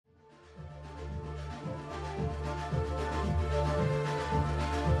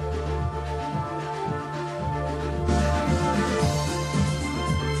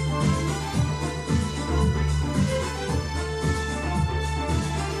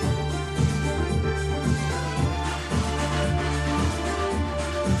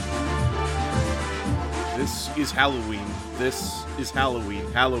is Halloween. This is Halloween.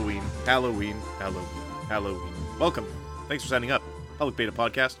 Halloween. Halloween. Halloween. Halloween. Welcome. Thanks for signing up. Public Beta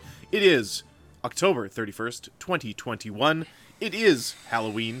Podcast. It is October 31st, 2021. It is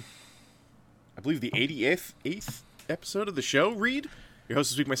Halloween. I believe the 88th episode of the show, Reed. Your host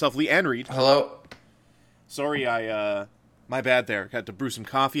this week, myself, Lee and Reed. Hello. Sorry, my bad there. Had to brew some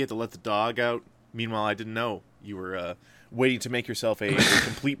coffee, had to let the dog out. Meanwhile, I didn't know you were waiting to make yourself a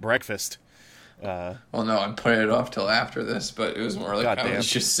complete breakfast. Well, no, I'm putting it off till after this, but it was more like I was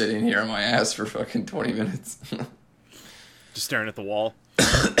just sitting here on my ass for fucking 20 minutes. Just staring at the wall.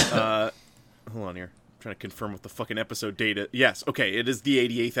 Hold on here. I'm trying to confirm what the fucking episode date is. Yes, okay, it is the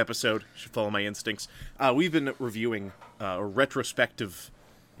 88th episode. Should follow my instincts. We've been reviewing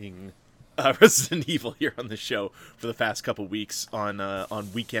retrospective-ing Resident Evil here on the show for the past couple weeks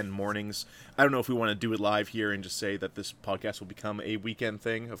on weekend mornings. I don't know if we want to do it live here and just say that this podcast will become a weekend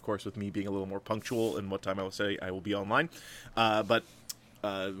thing, of course, with me being a little more punctual in what time I will say I will be online. But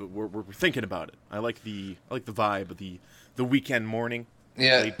we're thinking about it. I like the vibe of the weekend morning.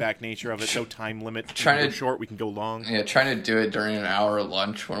 Yeah, laid back nature of it. No time limit. Trying we can to go short, we can go long. Yeah, trying to do it during an hour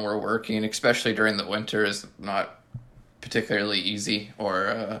lunch when we're working, especially during the winter, is not particularly easy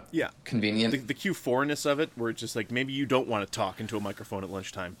or convenient. The Q4-ness of it, where it's just like maybe you don't want to talk into a microphone at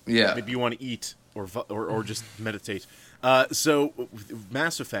lunchtime. Yeah, maybe you want to eat or just meditate. So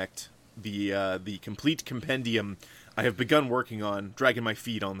Mass Effect, the complete compendium, I have begun working on, dragging my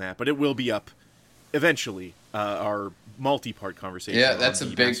feet on that, but it will be up eventually. Our multi-part conversation. Yeah, that's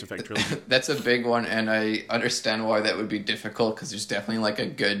that's a big one, and I understand why that would be difficult, because there's definitely like a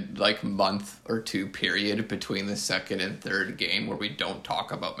good month or two period between the second and third game where we don't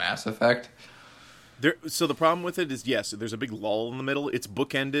talk about Mass Effect. So the problem with it is, yes, there's a big lull in the middle. It's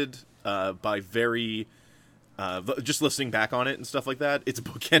bookended by very... just listening back on it and stuff like that, it's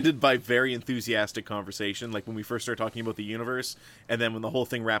bookended by very enthusiastic conversation, like when we first start talking about the universe, and then when the whole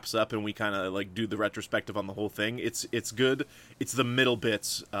thing wraps up and we kind of like do the retrospective on the whole thing, it's good. It's the middle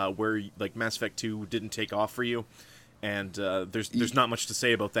bits where like Mass Effect 2 didn't take off for you, and there's not much to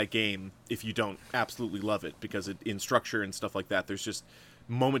say about that game if you don't absolutely love it, because in structure and stuff like that, there's just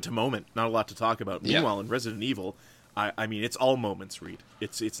moment to moment, not a lot to talk about. Yeah. Meanwhile, in Resident Evil, I mean, it's all moments, Reed.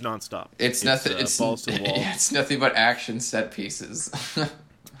 It's nonstop. It's nothing. It's balls to the wall. It's nothing but action set pieces.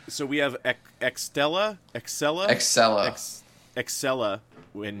 So we have Excella,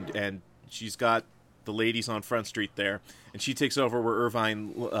 and she's got the ladies on Front Street there, and she takes over where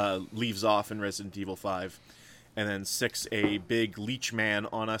Irvine leaves off in Resident Evil 5, and then 6, a big leech man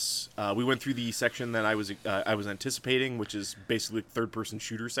on us. We went through the section that I was anticipating, which is basically third-person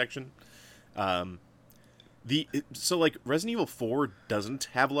shooter section. So Resident Evil 4 doesn't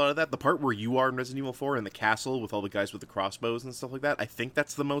have a lot of that. The part where you are in Resident Evil 4 in the castle with all the guys with the crossbows and stuff like that, I think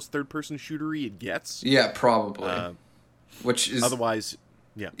that's the most third-person shootery it gets. Yeah, probably. Which is otherwise,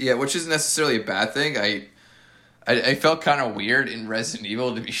 yeah. Yeah, which isn't necessarily a bad thing. I felt kind of weird in Resident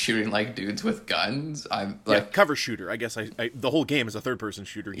Evil to be shooting like dudes with guns. I'm like cover shooter. I guess the whole game is a third-person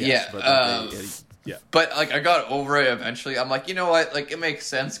shooter. Yes, yeah, yeah. But like I got over it eventually. I'm like, you know what? Like it makes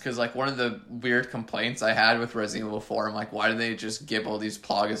sense, because like one of the weird complaints I had with Resident Evil 4, I'm like, why do they just give all these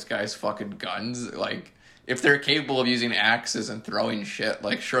Plagas guys fucking guns? Like if they're capable of using axes and throwing shit,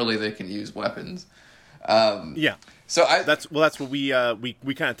 like surely they can use weapons. Yeah. So that's what we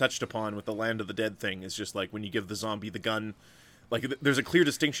kind of touched upon with the Land of the Dead thing. Is just like when you give the zombie the gun, like there's a clear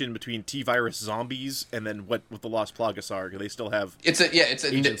distinction between T-virus zombies and then what the Lost Plagas are. They still have it's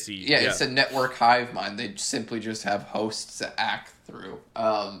agency. It's a network hive mind. They simply just have hosts to act through.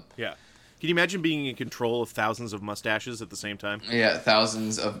 Yeah. Can you imagine being in control of thousands of mustaches at the same time? Yeah,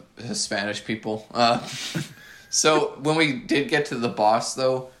 thousands of Hispanic people. So when we did get to the boss,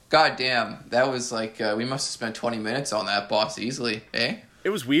 though, god damn, that was like, we must have spent 20 minutes on that boss easily, eh? It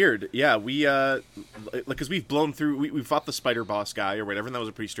was weird. Yeah, we, because we've blown through, we fought the spider boss guy or whatever, and that was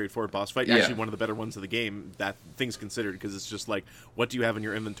a pretty straightforward boss fight. Yeah. Actually, one of the better ones of the game, that things considered, because it's just like, what do you have in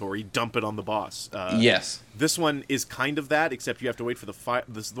your inventory? Dump it on the boss. Yes. This one is kind of that, except you have to wait for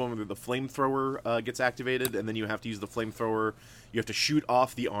this is the one where the flamethrower gets activated, and then you have to use the flamethrower. You have to shoot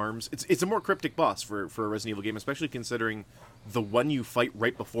off the arms. It's a more cryptic boss for a Resident Evil game, especially considering the one you fight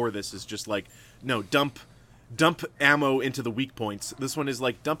right before this is just like, no, dump ammo into the weak points. This one is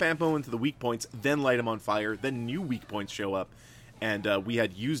like, dump ammo into the weak points, then light them on fire, then new weak points show up. And we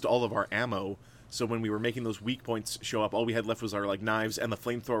had used all of our ammo, so when we were making those weak points show up, all we had left was our like knives and the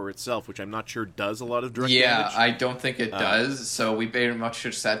flamethrower itself, which I'm not sure does a lot of direct damage. Yeah, I don't think it does, so we very much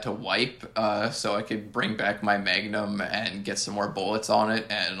just had to wipe, so I could bring back my Magnum and get some more bullets on it,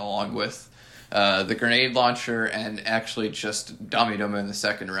 and along with the grenade launcher, and actually just dummied them in the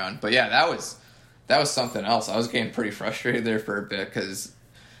second round. But yeah, that that was something else. I was getting pretty frustrated there for a bit because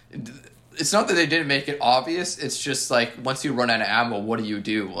it's not that they didn't make it obvious. It's just like once you run out of ammo, what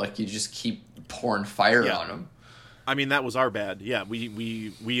do? Like you just keep pouring fire on them. I mean, that was our bad. Yeah,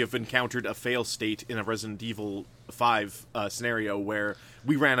 we have encountered a fail state in a Resident Evil 5 scenario where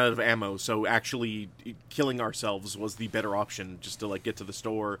we ran out of ammo, so actually killing ourselves was the better option, just to like get to the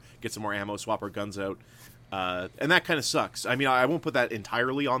store, get some more ammo, swap our guns out, and that kind of sucks. I mean, I won't put that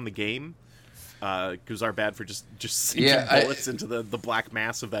entirely on the game, because our bad for just sinking bullets into the black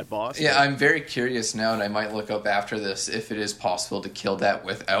mass of that boss. Yeah, I'm very curious now, and I might look up after this if it is possible to kill that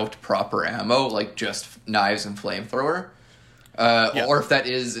without proper ammo, like just knives and flamethrower, or if that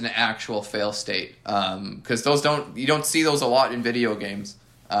is an actual fail state. Because you don't see those a lot in video games.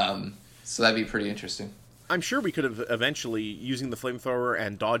 So that'd be pretty interesting. I'm sure we could have eventually, using the flamethrower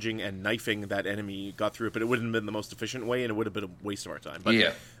and dodging and knifing that enemy, got through it, but it wouldn't have been the most efficient way, and it would have been a waste of our time. But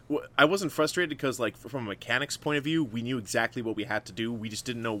yeah. I wasn't frustrated because, like, from a mechanics point of view, we knew exactly what we had to do. We just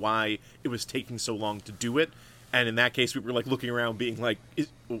didn't know why it was taking so long to do it. And in that case, we were like looking around, being like,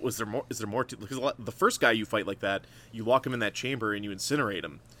 "Was there more? Is there more?" Because the first guy you fight like that, you lock him in that chamber and you incinerate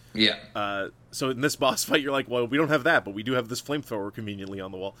him. Yeah. So in this boss fight, you're like, "Well, we don't have that, but we do have this flamethrower conveniently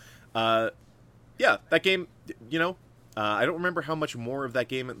on the wall." Yeah, that game, I don't remember how much more of that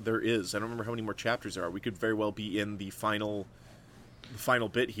game there is. I don't remember how many more chapters there are. We could very well be in the final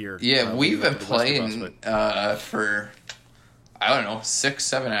bit here. Yeah, we've been playing for, I don't know,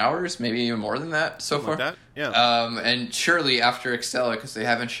 6-7 hours, maybe even more than that so far. Like that? Yeah. And surely after Extella, because they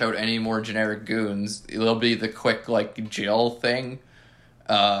haven't showed any more generic goons, it'll be the quick, like, Jill thing.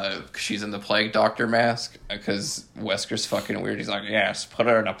 She's in the Plague Doctor mask, because Wesker's fucking weird. He's like, yes, put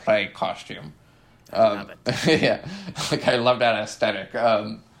her in a plague costume. Yeah, like I love that aesthetic.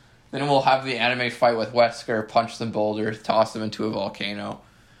 Then we'll have the anime fight with Wesker, punch them boulder, toss them into a volcano,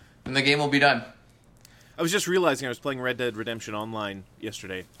 and the game will be done. I was just realizing I was playing Red Dead Redemption Online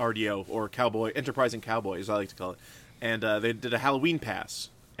yesterday, RDO, or Enterprising Cowboy, as I like to call it, and they did a Halloween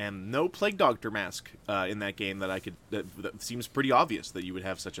pass, and no Plague Doctor mask in that game that seems pretty obvious that you would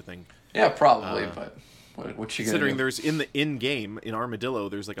have such a thing. Yeah, probably, but... What you considering there's in game in Armadillo,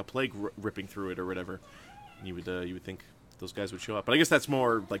 there's like a plague ripping through it or whatever. You would think those guys would show up, but I guess that's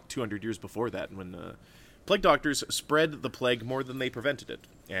more like 200 years before that, when plague doctors spread the plague more than they prevented it,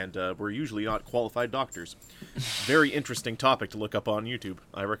 and were usually not qualified doctors. Very interesting topic to look up on YouTube.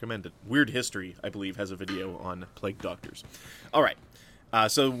 I recommend it. Weird History, I believe, has a video on plague doctors. All right.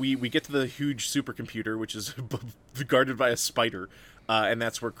 So we get to the huge supercomputer, which is guarded by a spider. And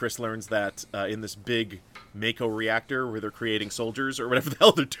that's where Chris learns that in this big Mako reactor where they're creating soldiers or whatever the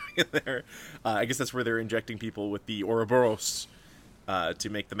hell they're doing in there, I guess that's where they're injecting people with the Ouroboros to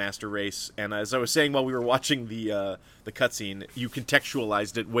make the master race. And as I was saying while we were watching the cutscene, you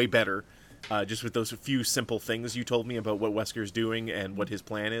contextualized it way better, just with those few simple things you told me about what Wesker's doing and what his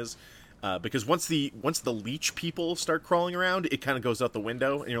plan is. Because once the leech people start crawling around, it kind of goes out the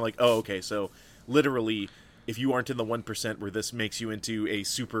window, and you're like, oh, okay, so literally... If you aren't in the 1% where this makes you into a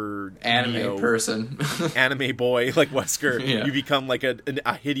super anime person, anime boy like Wesker, you become like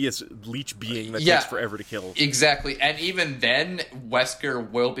a hideous leech being that takes forever to kill. Exactly, and even then, Wesker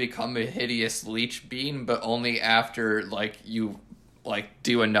will become a hideous leech being, but only after you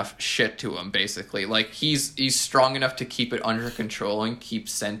do enough shit to him. Basically, like he's strong enough to keep it under control and keep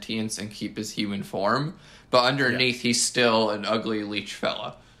sentience and keep his human form, but underneath he's still an ugly leech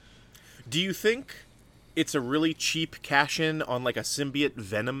fella. Do you think it's a really cheap cash-in on like a symbiote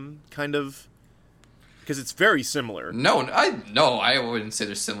Venom kind of, because it's very similar? No, I wouldn't say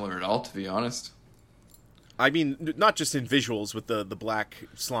they're similar at all, to be honest. I mean, not just in visuals with the black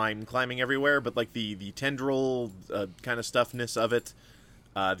slime climbing everywhere, but like the tendril kind of stuffness of it.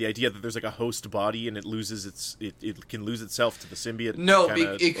 The idea that there's like a host body and it can lose itself to the symbiote. No,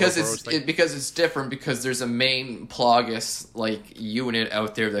 because it's different, because there's a main Plagus unit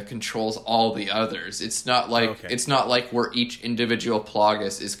out there that controls all the others. It's not like where each individual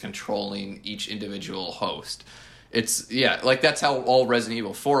Plagus is controlling each individual host. It's that's how all Resident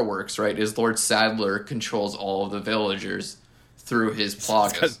Evil 4 works, right? Is Lord Sadler controls all of the villagers through his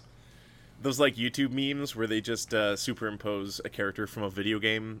Plagus. Those YouTube memes where they just superimpose a character from a video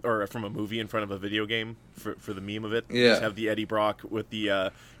game or from a movie in front of a video game for the meme of it. Yeah. Just have the Eddie Brock with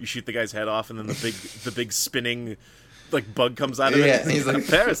the you shoot the guy's head off and then the big spinning bug comes out of it. Yeah, he's like a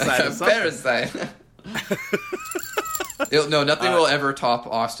parasite. Or parasite. Nothing will ever top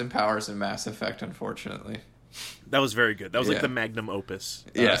Austin Powers in Mass Effect, unfortunately. That was very good. That was the magnum opus.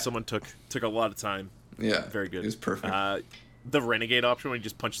 Someone took a lot of time. Yeah, very good. It was perfect. The Renegade option when he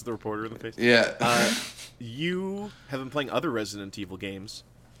just punches the reporter in the face. Yeah. You have been playing other Resident Evil games.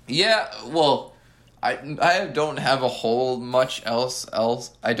 Yeah, well, I don't have a whole much else.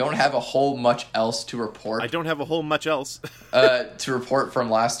 I don't have a whole much else to report. I don't have a whole much else. To report from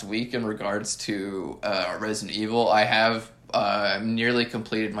last week in regards to Resident Evil. I have nearly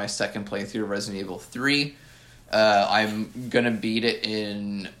completed my second playthrough of Resident Evil 3. I'm gonna beat it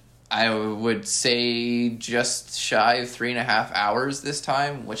in, I would say, just shy of 3.5 hours this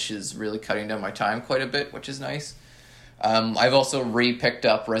time, which is really cutting down my time quite a bit, which is nice. I've also re-picked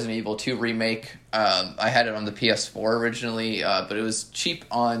up Resident Evil 2 Remake. I had it on the PS4 originally, but it was cheap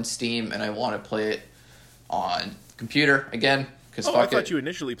on Steam, and I want to play it on computer again. I thought you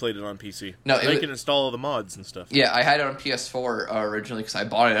initially played it on PC. No, you can install all the mods and stuff. Yeah, I had it on PS4 originally because I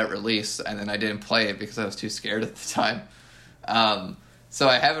bought it at release, and then I didn't play it because I was too scared at the time. So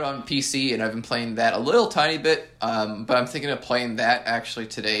I have it on PC, and I've been playing that a little tiny bit, but I'm thinking of playing that actually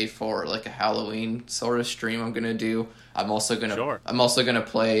today for like a Halloween sort of stream I'm gonna do. I'm also gonna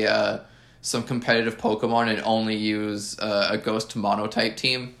play some competitive Pokemon and only use a Ghost Monotype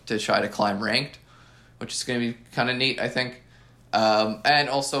team to try to climb ranked, which is gonna be kind of neat, I think. And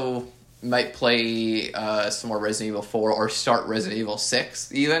also might play some more Resident Evil 4 or start Resident Evil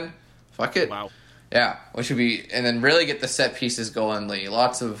 6 even. Fuck it. Wow. Yeah, which would be, and then really get the set pieces going, Lee.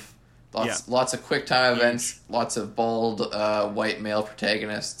 Lots of quick time events, lots of bold white male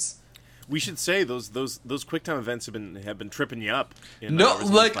protagonists. We should say those quick time events have been tripping you up. No,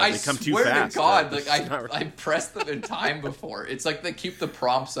 like I come swear too fast. to God, like I pressed them in time before. It's like they keep the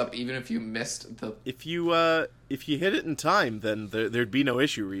prompts up even if you missed the. If you hit it in time, then there'd be no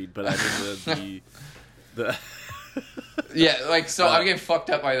issue, Reed. But I mean the yeah, like so I'm getting fucked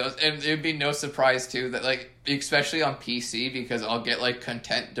up by those, and it'd be no surprise too that like especially on PC because I'll get like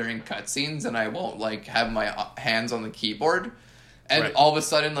content during cutscenes and I won't like have my hands on the keyboard. And right. all of a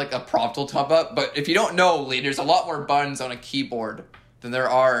sudden, like, a prompt will pop up. But if you don't know, Lee, there's a lot more buttons on a keyboard than there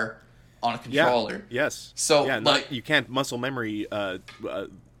are on a controller. Yeah. Yes. So, you can't muscle memory. I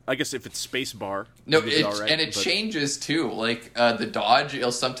guess if it's space bar. No, it changes, too. Like, the dodge,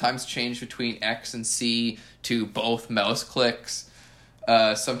 it'll sometimes change between X and C to both mouse clicks.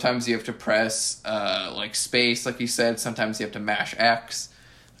 Sometimes you have to press, like, space, like you said. Sometimes you have to mash X.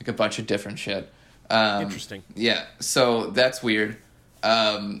 Like, a bunch of different shit. Interesting. Yeah, so that's weird.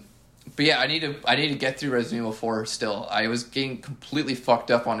 But yeah, I need to get through Resident Evil 4 still. I was getting completely fucked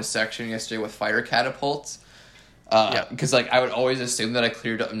up on a section yesterday with fire catapults. Because like I would always assume that I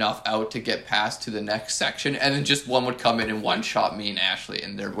cleared enough out to get past to the next section, and then just one would come in and one shot me and Ashley,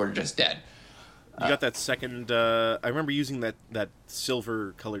 and we're just dead. You got that second. I remember using that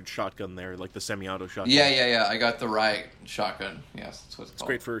silver colored shotgun there, like the semi-auto shotgun. Yeah. I got the Riot shotgun. Yes, that's what it's called. It's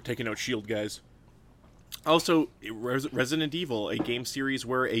great for taking out shield guys. Also, Resident Evil, a game series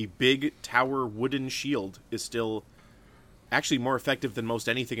where a big tower wooden shield is still actually more effective than most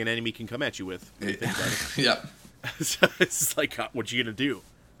anything an enemy can come at you with. When you think about it. Yep. So it's like, what you gonna do?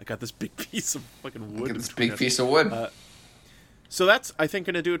 I got this big piece of fucking wood. Piece of wood. So that's, I think,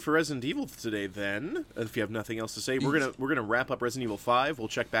 gonna do it for Resident Evil today. Then, if you have nothing else to say, we're gonna wrap up Resident Evil 5. We'll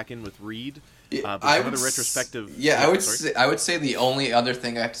check back in with Reed. Another retrospective. Yeah, I would say the only other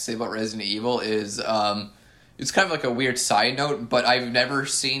thing I have to say about Resident Evil is it's kind of like a weird side note, but I've never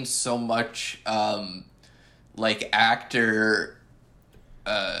seen so much like actor.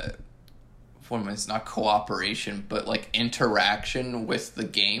 It's not cooperation, but like interaction with the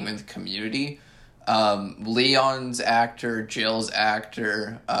game and the community. Leon's actor, Jill's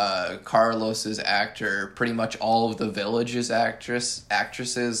actor, Carlos's actor, pretty much all of the Village's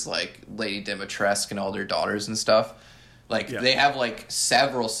actresses, like Lady Dimitrescu and all their daughters and stuff. Like, they have, like,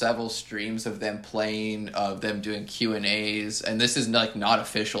 several streams of them playing, of them doing Q&As, and this is, like, not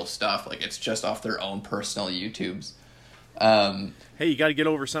official stuff. Like, it's just off their own personal YouTubes. Hey, you got to get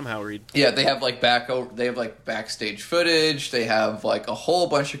over somehow, Reed. Yeah, they have backstage footage. They have like a whole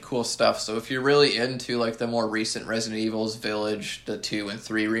bunch of cool stuff. So if you're really into like the more recent Resident Evil's Village, the 2 and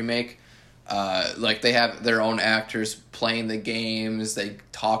 3 remake, like they have their own actors playing the games. They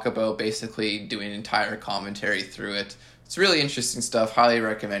talk about basically doing entire commentary through it. It's really interesting stuff. Highly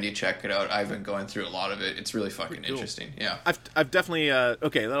recommend you check it out. I've been going through a lot of it. It's really fucking interesting. Yeah. I've definitely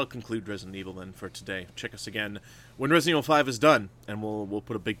okay, that'll conclude Resident Evil then for today. Check us again when Resident Evil 5 is done, and we'll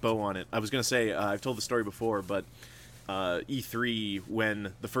put a big bow on it. I was gonna say I've told the story before, but E3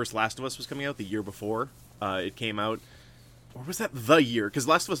 when the first Last of Us was coming out the year before it came out, or was that the year? Because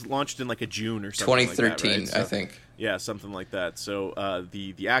Last of Us launched in like a June or something. 2013, like that, right? I think. Yeah, something like that. So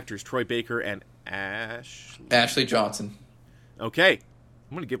the actors Troy Baker and Ashley Johnson. Okay,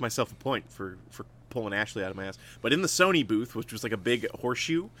 I'm gonna give myself a point for pulling Ashley out of my ass. But in the Sony booth, which was like a big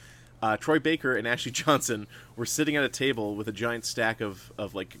horseshoe, Troy Baker and Ashley Johnson were sitting at a table with a giant stack of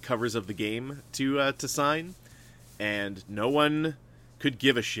like covers of the game to sign, and no one could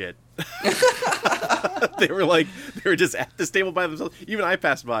give a shit. they were just at this table by themselves. Even I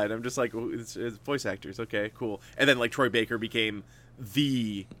passed by and I'm just like, oh, it's voice actors, okay, cool. And then like Troy Baker became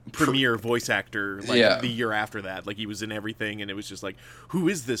the premier voice actor the year after that. Like he was in everything, and it was just like, who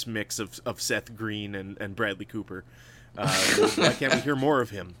is this mix of Seth Green and Bradley Cooper? Why can't we hear more of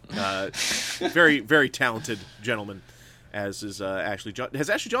him? Very, very talented gentleman, as is Ashley Johnson. Has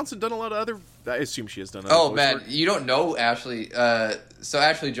Ashley Johnson done a lot of other... I assume she has done other voice work. You don't know Ashley. So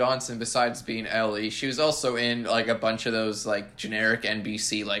Ashley Johnson, besides being Ellie, she was also in like a bunch of those like generic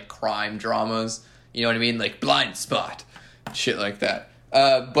NBC like crime dramas. You know what I mean? Like Blind Spot. Shit like that.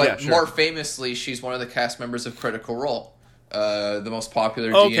 More famously, she's one of the cast members of Critical Role. The most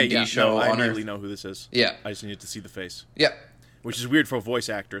popular D&D show on Earth. I immediately know who this is. Yeah. I just needed to see the face. Yeah. Which is weird for a voice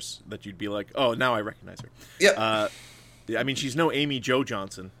actress, that you'd be like, oh, now I recognize her. Yeah. I mean, she's no Amy Jo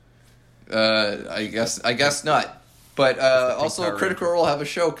Johnson. I guess not. But also, Critical Role have a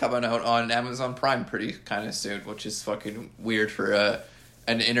show coming out on Amazon Prime pretty kind of soon, which is fucking weird for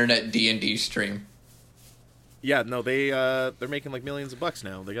an internet D&D stream. Yeah, no, they're making like millions of bucks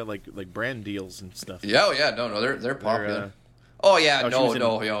now. They got like brand deals and stuff. Yeah, oh yeah, no, they're popular. Oh yeah,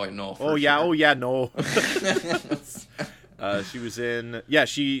 no. Oh yeah, no. She was in. Yeah,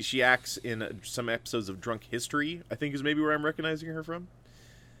 she acts in some episodes of Drunk History, I think is maybe where I'm recognizing her from.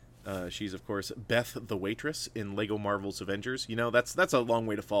 She's of course Beth the waitress in Lego Marvel's Avengers. You know, that's a long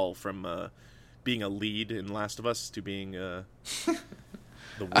way to fall from being a lead in Last of Us to being the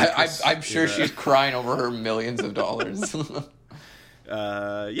waitress. I'm sure she's crying over her millions of dollars.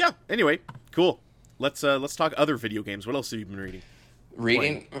 Yeah. Anyway, cool. Let's talk other video games. What else have you been reading?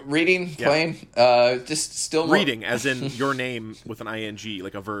 Playing. Just still reading, as in your name with an ing,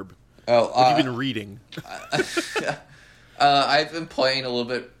 like a verb. Oh, what have you been reading? I've been playing a little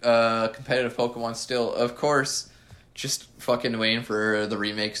bit competitive Pokemon still. Of course, just fucking waiting for the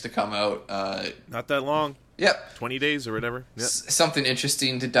remakes to come out. Not that long. Yep. 20 days or whatever. Yep. Something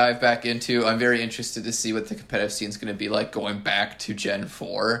interesting to dive back into. I'm very interested to see what the competitive scene is going to be like going back to Gen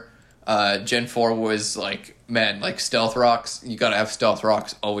 4. Gen 4 was like, man, like Stealth Rocks. You gotta have Stealth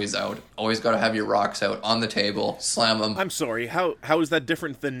Rocks always out. Always gotta have your rocks out on the table. Slam them. I'm sorry. How is that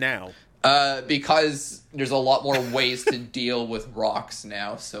different than now? Because there's a lot more ways to deal with rocks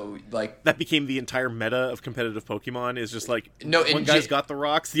now. So like that became the entire meta of competitive Pokemon. Is just like one guy's got the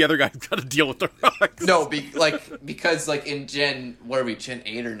rocks, the other guy's got to deal with the rocks. No, because in Gen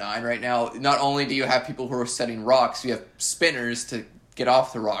 8 or 9 right now. Not only do you have people who are setting rocks, you have spinners to get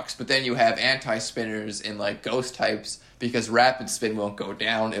off the rocks, but then you have anti-spinners in like ghost types because rapid spin won't go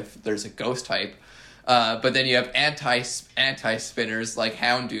down if there's a ghost type. But then you have anti-spinners like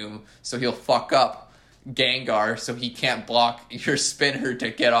Houndoom, so he'll fuck up Gengar so he can't block your spinner to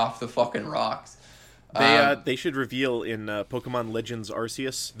get off the fucking rocks. They should reveal in Pokemon Legends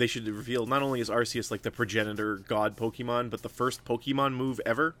Arceus, they should reveal not only is Arceus like the progenitor god Pokemon, but the first Pokemon move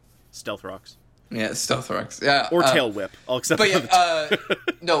ever, Stealth Rocks. Yeah, Stealth Rocks. Yeah, or Tail Whip. I'll accept. But yeah,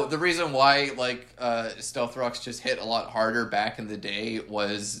 no. The reason why Stealth Rocks just hit a lot harder back in the day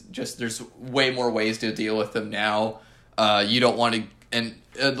was just there's way more ways to deal with them now. You don't want to, and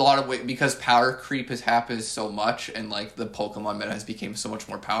a lot of way because power creep has happened so much, and like the Pokemon meta has become so much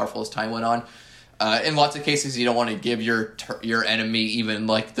more powerful as time went on. In lots of cases, you don't want to give your enemy even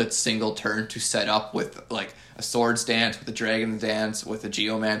like the single turn to set up with like a Swords Dance, with a Dragon Dance, with a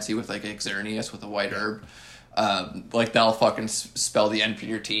Geomancy, with like Xerneas, with a White Herb. Like that'll fucking spell the end for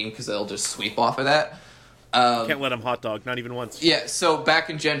your team because they'll just sweep off of that. Can't let them hot dog, not even once. Yeah, so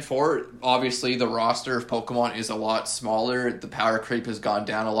back in Gen 4, obviously the roster of Pokemon is a lot smaller. The power creep has gone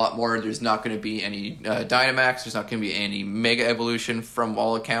down a lot more. There's not going to be any Dynamax. There's not going to be any Mega Evolution from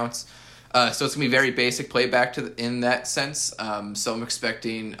all accounts. So it's going to be very basic playback in that sense. So I'm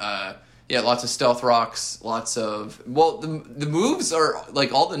expecting, lots of Stealth Rocks, lots of... Well, the moves are...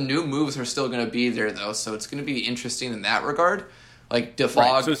 Like, all the new moves are still going to be there, though, so it's going to be interesting in that regard. Like, Defog...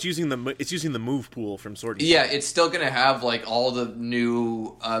 Right, so it's using the move pool from Sword and Shield. Yeah, it's still going to have, like, all the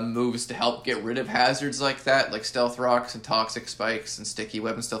new moves to help get rid of hazards like that, like Stealth Rocks and Toxic Spikes and Sticky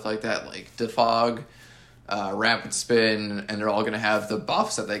Web and stuff like that, like Defog... Rapid Spin, and they're all going to have the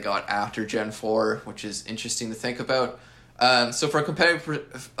buffs that they got after Gen 4, which is interesting to think about. So from a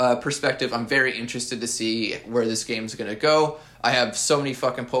competitive perspective, I'm very interested to see where this game's going to go. I have so many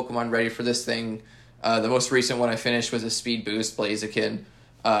fucking Pokemon ready for this thing. The most recent one I finished was a Speed Boost Blaziken,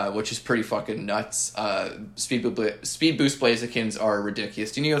 which is pretty fucking nuts. Speed Boost Blazikens are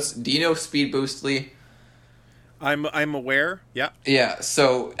ridiculous. Do you know Speed Boost, Lee? I'm aware. Yeah. Yeah,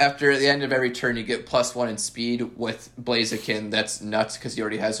 so after the end of every turn, you get +1 in speed with Blaziken. That's nuts because he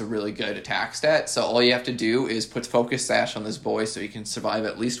already has a really good attack stat. So all you have to do is put Focus Sash on this boy so he can survive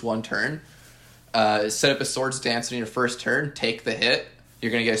at least one turn. Set up a Swords Dance on your first turn, take the hit.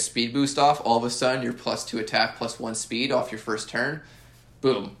 You're going to get a speed boost off. All of a sudden, you're +2 attack, +1 speed off your first turn.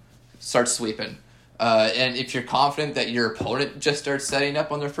 Boom. Start sweeping. And if you're confident that your opponent just starts setting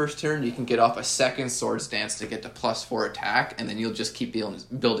up on their first turn, you can get off a second Swords Dance to get to +4 attack, and then you'll just keep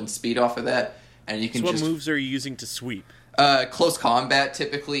building speed off of that. And you can So what moves are you using to sweep? Close combat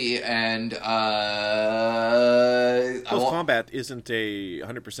typically, and Close combat isn't a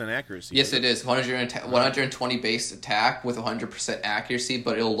 100% accuracy. Yes, it is 120 base attack with 100% accuracy,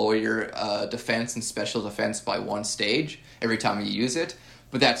 but it'll lower your defense and special defense by 1 stage every time you use it.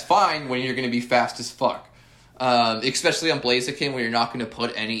 But that's fine when you're going to be fast as fuck. Especially on Blaziken, where you're not going to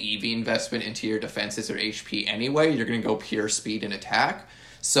put any EV investment into your defenses or HP anyway. You're going to go pure speed and attack.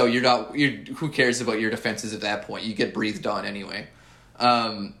 So who cares about your defenses at that point? You get breathed on anyway.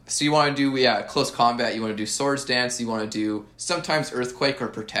 So you want to do, close combat. You want to do Swords Dance. You want to do sometimes Earthquake or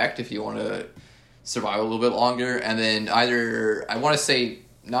Protect if you want to survive a little bit longer. And then I want to say,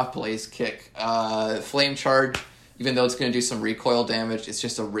 not Blaze Kick, Flame Charge. Even though it's going to do some recoil damage, it's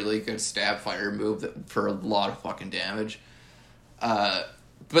just a really good stab fire move for a lot of fucking damage.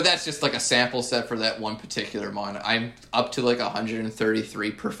 But that's just like a sample set for that one particular mon. I'm up to like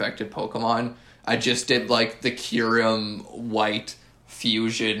 133 perfected Pokemon. I just did like the Kyurem White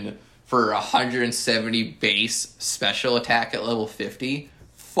Fusion for 170 base special attack at level 50.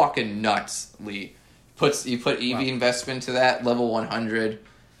 Fucking nuts, Lee. You put EV investment to that, level 100.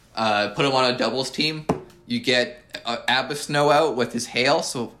 Put him on a doubles team. You get Abyssno out with his Hail,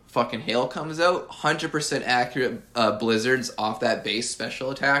 so fucking Hail comes out. 100% accurate Blizzards off that base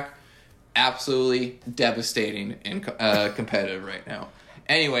special attack. Absolutely devastating and competitive right now.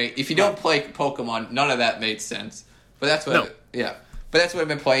 Anyway, if you don't play Pokemon, none of that made sense. But that's what But that's what I've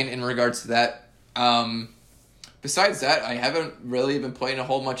been playing in regards to that. Besides that, I haven't really been playing a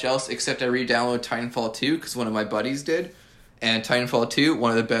whole much else, except I re-downloaded Titanfall 2 because one of my buddies did. And Titanfall 2,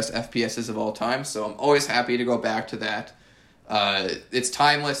 one of the best FPSs of all time, so I'm always happy to go back to that. It's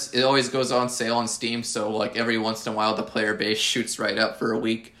timeless. It always goes on sale on Steam, so like every once in a while the player base shoots right up for a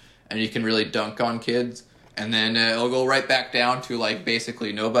week, and you can really dunk on kids. And then it'll go right back down to like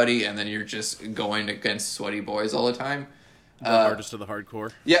basically nobody, and then you're just going against sweaty boys all the time. The hardest of the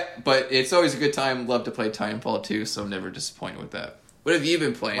hardcore. Yeah, but it's always a good time. Love to play Titanfall 2, so I'm never disappointed with that. What have you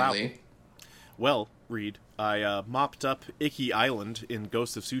been playing, Lee? Well, Reed, I mopped up Iki Island in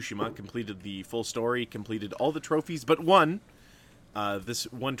Ghost of Tsushima, completed the full story, completed all the trophies but one. This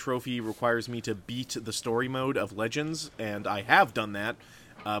one trophy requires me to beat the story mode of Legends, and I have done that.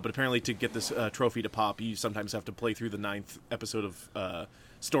 But apparently to get this trophy to pop, you sometimes have to play through the 9th episode of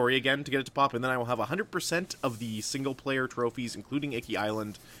story again to get it to pop, and then I will have 100% of the single-player trophies, including Iki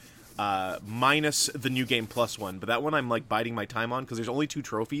Island, minus the New Game Plus one. But that one I'm like biding my time on, because there's only 2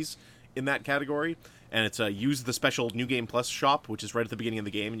 trophies in that category, and it's use the special New Game Plus shop, which is right at the beginning of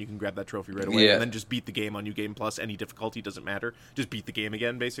the game, and you can grab that trophy right away, and then just beat the game on New Game Plus. Any difficulty doesn't matter. Just beat the game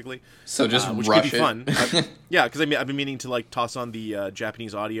again, basically. So just which rush could be fun. Yeah, because I've been meaning to like toss on the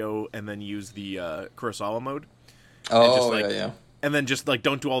Japanese audio and then use the Kurosawa mode. Oh, and just, yeah. And then just like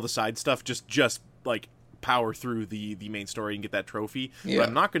don't do all the side stuff. Just like power through the main story and get that trophy. Yeah. But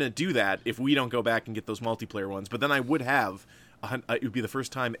I'm not going to do that if we don't go back and get those multiplayer ones. But then I would have. It would be the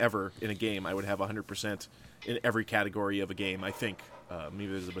first time ever in a game I would have 100% in every category of a game, I think.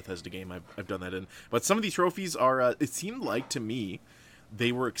 Maybe there's a Bethesda game I've done that in. But some of these trophies are, it seemed like to me,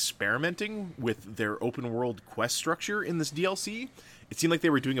 they were experimenting with their open world quest structure in this DLC. It seemed like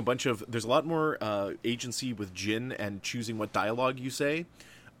they were doing a bunch of, there's a lot more agency with Jin and choosing what dialogue you say.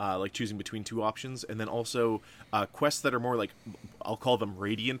 Like choosing between 2 options, and then also quests that are more like, I'll call them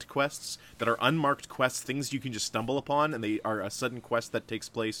radiant quests, that are unmarked quests, things you can just stumble upon, and they are a sudden quest that takes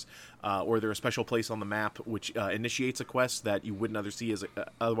place, or they're a special place on the map which initiates a quest that you wouldn't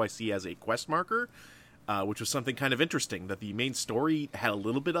otherwise see as a quest marker, which was something kind of interesting that the main story had a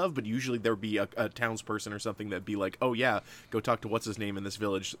little bit of, but usually there would be a townsperson or something that'd be like, oh yeah, go talk to what's his name in this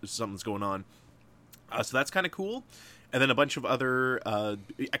village, something's going on. So that's kind of cool. And then a bunch of other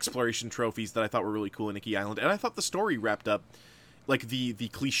exploration trophies that I thought were really cool in Iki Island. And I thought the story wrapped up, like the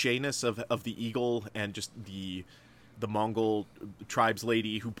clichéness of the eagle and just the Mongol tribes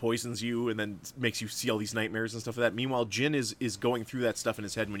lady who poisons you and then makes you see all these nightmares and stuff like that. Meanwhile, Jin is going through that stuff in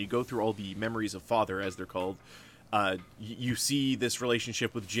his head. And when you go through all the memories of father, as they're called, you see this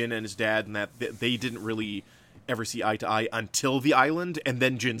relationship with Jin and his dad, and that they didn't really ever see eye to eye until the island, and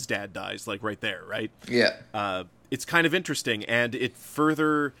then Jin's dad dies, like right there, right? Yeah. It's kind of interesting, and it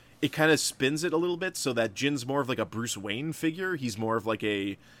kind of spins it a little bit so that Jin's more of like a Bruce Wayne figure. He's more of like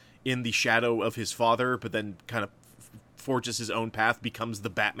a in the shadow of his father, but then kind of forges his own path, becomes the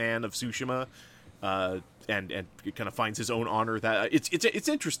Batman of Tsushima, and kind of finds his own honor. That it's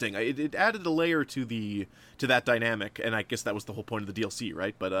interesting. It added a layer to that dynamic, and I guess that was the whole point of the DLC,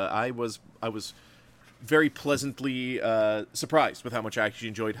 right? But I was very pleasantly surprised with how much I actually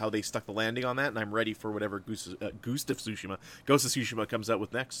enjoyed how they stuck the landing on that, and I'm ready for whatever Ghost of Tsushima comes out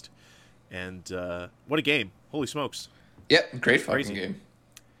with next. And what a game! Holy smokes! Yep, great fucking Crazy game.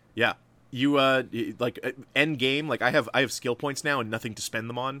 Yeah, you like end game. Like I have skill points now and nothing to spend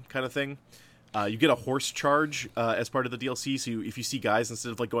them on, kind of thing. You get a horse charge as part of the DLC, so if you see guys,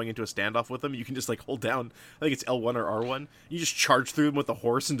 instead of like going into a standoff with them, you can just like hold down, I think it's L1 or R1, you just charge through them with a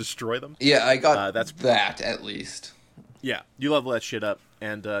horse and destroy them. Yeah, I got that at least. Yeah, you level that shit up.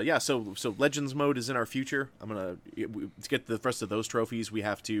 And so Legends mode is in our future. To get the rest of those trophies, we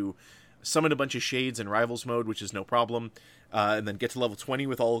have to summon a bunch of shades in Rivals mode, which is no problem, and then get to level 20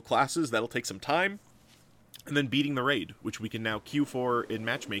 with all classes. That'll take some time. And then beating the raid, which we can now queue for in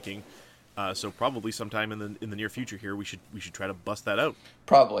matchmaking. So probably sometime in the near future here, we should try to bust that out.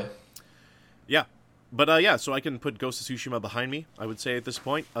 Probably. Yeah. But so I can put Ghost of Tsushima behind me, I would say at this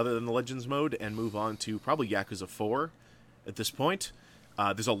point, other than the Legends mode, and move on to probably Yakuza 4 at this point.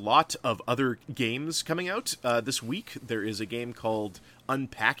 There's a lot of other games coming out this week. There is a game called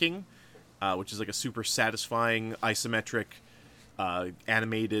Unpacking, which is like a super satisfying isometric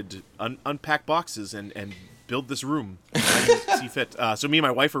animated unpack boxes and build this room as you see fit. So me and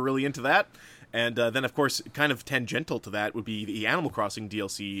my wife are really into that. And then, of course, kind of tangential to that would be the Animal Crossing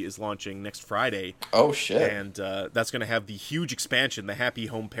DLC is launching next Friday. Oh, shit. And that's going to have the huge expansion, the Happy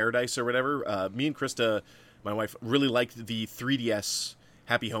Home Paradise or whatever. Me and Krista, my wife, really liked the 3DS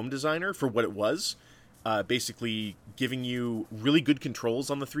Happy Home Designer for what it was. Basically giving you really good controls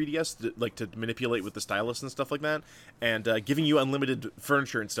on the 3DS, to manipulate with the stylus and stuff like that, and giving you unlimited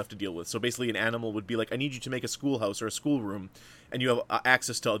furniture and stuff to deal with. So basically an animal would be like, I need you to make a schoolhouse or a schoolroom, and you have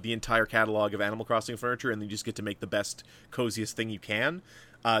access to the entire catalog of Animal Crossing furniture, and you just get to make the best, coziest thing you can.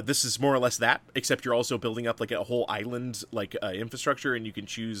 This is more or less that, except you're also building up like a whole island infrastructure, and you can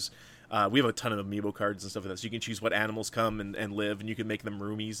choose. We have a ton of amiibo cards and stuff like that, so you can choose what animals come and live, and you can make them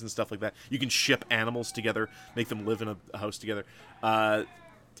roomies and stuff like that. You can ship animals together, make them live in a house together.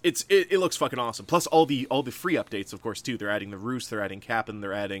 It looks fucking awesome. Plus all the free updates, of course, too. They're adding the Roost, they're adding Cap'n,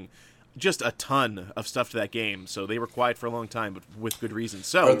 they're adding just a ton of stuff to that game. So they were quiet for a long time, but with good reason.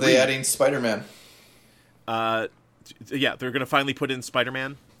 So are they adding Spider-Man? Yeah, they're gonna finally put in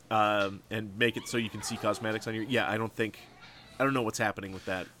Spider-Man and make it so you can see cosmetics on your. Yeah, I don't know what's happening with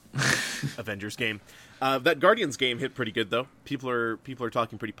that Avengers game. That Guardians game hit pretty good though. People are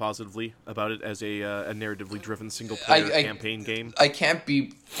talking pretty positively about it as a narratively driven single player campaign game. I can't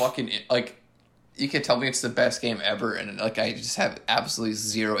be fucking like. You can tell me it's the best game ever, and like I just have absolutely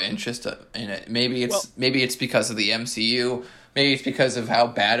zero interest in it. Maybe it's because of the MCU. Maybe it's because of how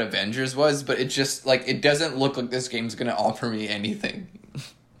bad Avengers was, but it just it doesn't look like this game's gonna offer me anything.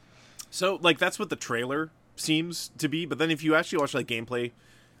 So that's what the trailer seems to be, but then if you actually watch gameplay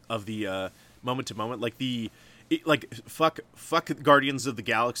of the moment to moment, fuck Guardians of the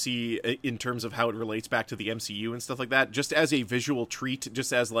Galaxy in terms of how it relates back to the MCU and stuff like that, just as a visual treat,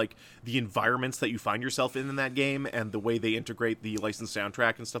 just as the environments that you find yourself in that game and the way they integrate the licensed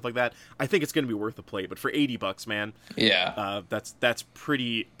soundtrack and stuff like that, I think it's going to be worth the play. But for $80, man, yeah, that's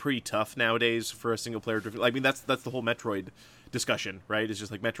pretty tough nowadays for a single player. I mean, that's the whole Metroid discussion, right? It's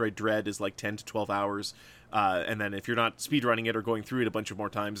just Metroid Dread is 10 to 12 hours, and then if you're not speedrunning it or going through it a bunch of more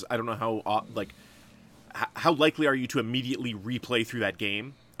times, I don't know how likely are you to immediately replay through that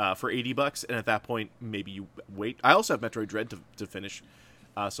game for $80, and at that point maybe you wait. I also have Metroid Dread to finish,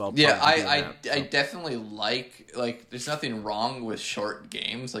 so I'll I definitely like there's nothing wrong with short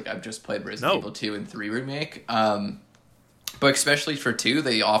games. I've just played Resident Evil 2 and 3 remake, but especially for 2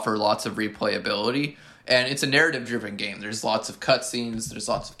 they offer lots of replayability. And it's a narrative-driven game. There's lots of cutscenes. There's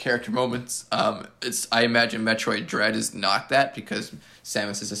lots of character moments. I imagine Metroid Dread is not that because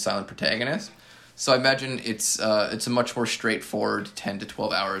Samus is a silent protagonist. So I imagine it's a much more straightforward 10 to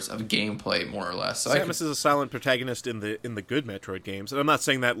 12 hours of gameplay, more or less. So Samus is a silent protagonist in the good Metroid games, and I'm not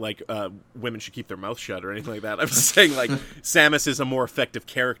saying that women should keep their mouth shut or anything like that. I'm just saying Samus is a more effective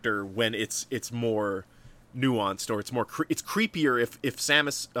character when it's more nuanced, or it's more it's creepier if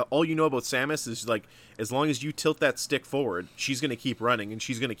Samus all you know about Samus is as long as you tilt that stick forward, she's gonna keep running and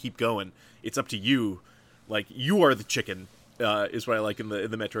she's gonna keep going. It's up to you, you are the chicken is what I like in the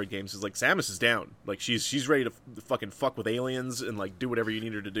Metroid games. Is like Samus is down, like she's ready to fucking fuck with aliens and like do whatever you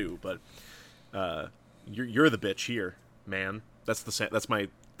need her to do. But you're the bitch here, man. That's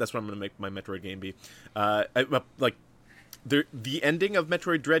what I'm gonna make my Metroid game be. Like the ending of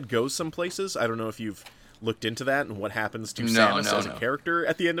Metroid Dread goes some places. I don't know if you've looked into that and what happens to Samus as a character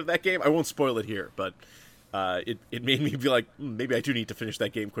at the end of that game. I won't spoil it here, but it made me be like, maybe I do need to finish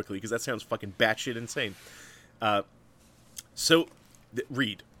that game quickly because that sounds fucking batshit insane.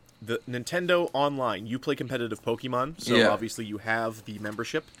 Reed, the Nintendo Online, you play competitive Pokemon, so obviously you have the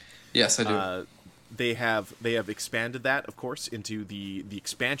membership. Yes, I do. They have expanded that, of course, into the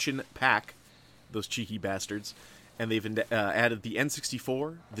expansion pack, those cheeky bastards, and they've added the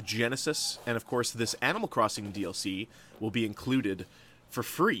N64, the Genesis, and of course this Animal Crossing DLC will be included for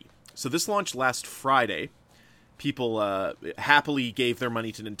free. So this launched last Friday. People happily gave their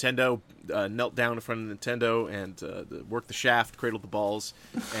money to Nintendo, knelt down in front of Nintendo, and worked the shaft, cradled the balls,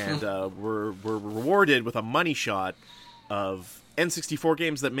 and were rewarded with a money shot of N64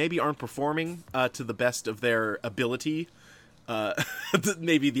 games that maybe aren't performing to the best of their ability.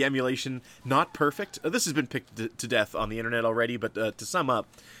 Maybe the emulation not perfect. This has been picked to death on the internet already, but to sum up,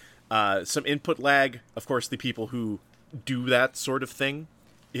 some input lag. Of course, the people who do that sort of thing,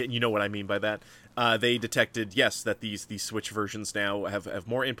 you know what I mean by that. They detected, yes, that these Switch versions now have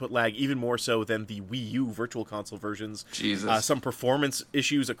more input lag, even more so than the Wii U Virtual Console versions. Jesus. Some performance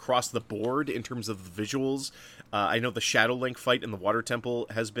issues across the board in terms of the visuals. I know the Shadow Link fight in the Water Temple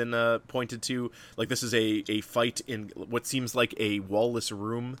has been pointed to. Like, this is a fight in what seems like a wall-less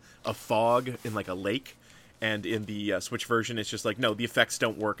room of fog in, like, a lake. And in the Switch version, it's just like, no, the effects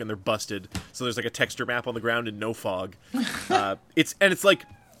don't work and they're busted. So there's, like, a texture map on the ground and no fog. It's like...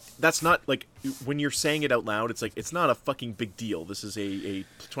 That's not, like, when you're saying it out loud, it's like, it's not a fucking big deal. This is a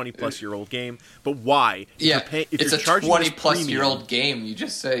 20-plus-year-old game. But why? It's a 20-plus-year-old game. You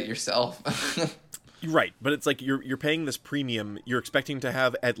just say it yourself. Right, but it's like you're paying this premium. You're expecting to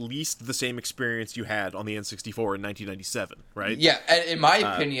have at least the same experience you had on the N64 in 1997, right? Yeah, and in my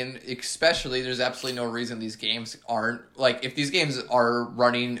opinion, especially, there's absolutely no reason these games aren't... Like, if these games are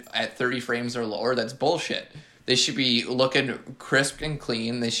running at 30 frames or lower, that's bullshit. They should be looking crisp and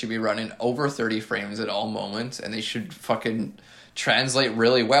clean. They should be running over 30 frames at all moments, and they should fucking translate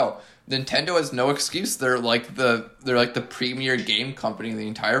really well. Nintendo has no excuse. They're like the premier game company in the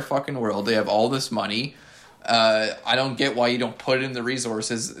entire fucking world. They have all this money. I don't get why you don't put in the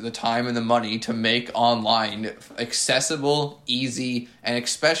resources, the time, and the money to make online accessible, easy, and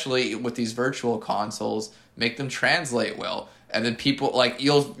especially with these virtual consoles, make them translate well. And then people, like,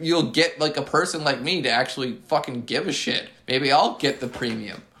 you'll get, like, a person like me to actually fucking give a shit. Maybe I'll get the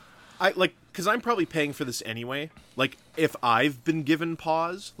premium. Because I'm probably paying for this anyway. Like, if I've been given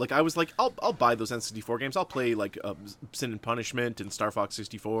pause, like, I was like, I'll buy those N64 games. I'll play, like, Sin and Punishment and Star Fox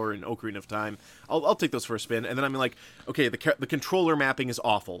 64 and Ocarina of Time. I'll take those for a spin. And then I'm like, okay, the controller mapping is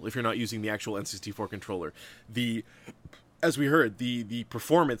awful if you're not using the actual N64 controller. As we heard, the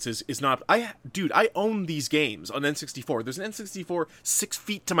performance is not... I own these games on N64. There's an N64 6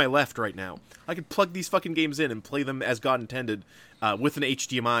 feet to my left right now. I could plug these fucking games in and play them as God intended with an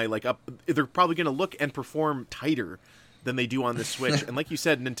HDMI. Like, they're probably going to look and perform tighter than they do on this Switch. And like you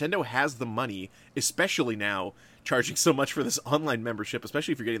said, Nintendo has the money, especially now, charging so much for this online membership,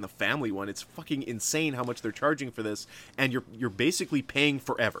 especially if you're getting the family one. It's fucking insane how much they're charging for this, and you're basically paying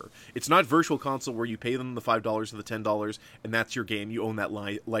forever. It's not Virtual Console where you pay them the $5 or the $10 and that's your game. You own that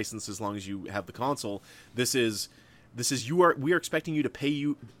license as long as you have the console. This is we are expecting you to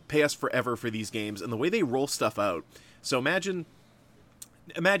pay us forever for these games, and the way they roll stuff out. So imagine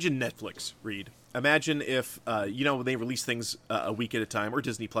Netflix, Reed. Imagine if, they release things a week at a time, or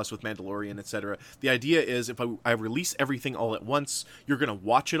Disney Plus with Mandalorian, etc. The idea is if I release everything all at once, you're going to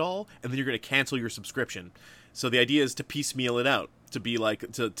watch it all, and then you're going to cancel your subscription. So the idea is to piecemeal it out, to be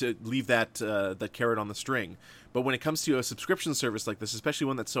like, to leave that carrot on the string. But when it comes to a subscription service like this, especially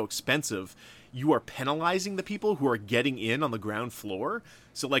one that's so expensive, you are penalizing the people who are getting in on the ground floor.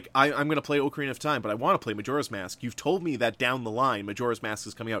 So, like, I'm going to play Ocarina of Time, but I want to play Majora's Mask. You've told me that down the line, Majora's Mask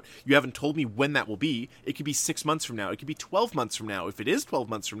is coming out. You haven't told me when that will be. It could be 6 months from now. It could be 12 months from now. If it is 12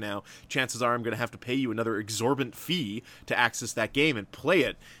 months from now, chances are I'm going to have to pay you another exorbitant fee to access that game and play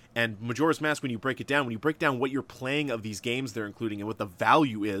it. And Majora's Mask, when you break down what you're playing of these games they're including and what the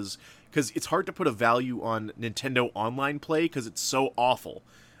value is, because it's hard to put a value on Nintendo Online play because it's so awful.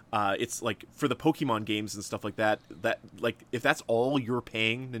 It's like for the Pokemon games and stuff like that, like if that's all you're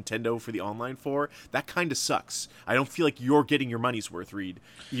paying Nintendo for the online for, that kind of sucks. I don't feel like you're getting your money's worth, Reed.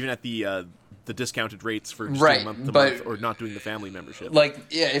 Even at the the discounted rates for just Right, doing month to but- month or not doing the family membership. Like,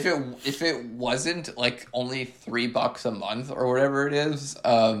 yeah, if it wasn't like only $3 a month or whatever it is,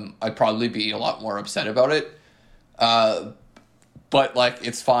 I'd probably be a lot more upset about it. But like,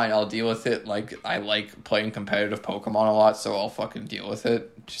 it's fine. I'll deal with it. Like, I like playing competitive Pokemon a lot, so I'll fucking deal with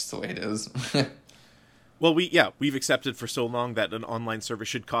it. Just the way it is. Well, we've accepted for so long that an online service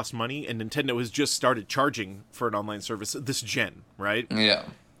should cost money, and Nintendo has just started charging for an online service this gen, right? Yeah.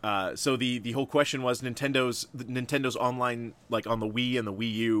 So the whole question was Nintendo's online, like on the Wii and the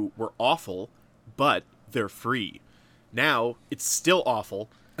Wii U, were awful, but they're free. Now it's still awful,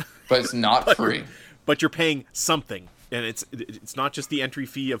 But it's not free. but you're paying something, and it's not just the entry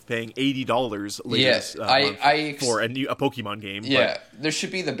fee of paying $80 later this month for a Pokemon game. Yeah, there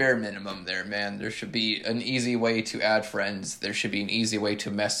should be the bare minimum there, man. There should be an easy way to add friends. There should be an easy way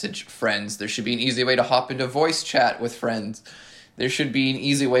to message friends. There should be an easy way to hop into voice chat with friends. There should be an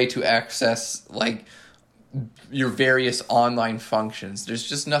easy way to access, like, your various online functions. There's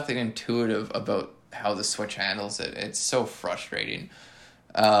just nothing intuitive about how the Switch handles it. It's so frustrating.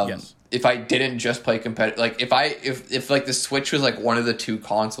 Yes. If I didn't just play competitive, like if like the Switch was like one of the two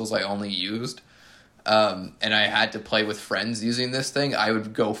consoles I only used, and I had to play with friends using this thing, I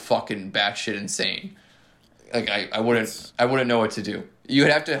would go fucking batshit insane. Like I wouldn't know what to do. You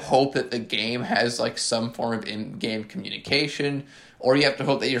would have to hope that the game has like some form of in-game communication, or you have to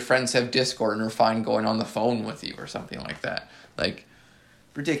hope that your friends have Discord and are fine going on the phone with you or something like that. Like,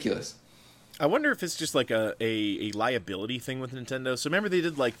 ridiculous. I wonder if it's just like a liability thing with Nintendo. So remember they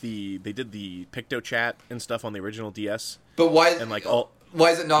did the Picto Chat and stuff on the original DS, But why? and like all.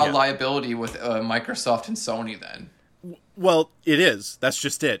 Why is it not Yeah. a liability with Microsoft and Sony then? Well, it is. That's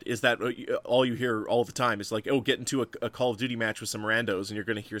just it. Is that all you hear all the time is like, oh, get into a Call of Duty match with some randos, and you're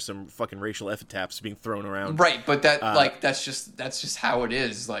going to hear some fucking racial epithets being thrown around. Right, but that's just how it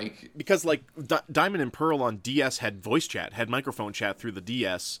is. Like, Because like Diamond and Pearl on DS had voice chat, had microphone chat through the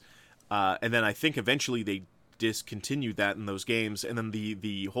DS, and then I think eventually they discontinued that in those games, and then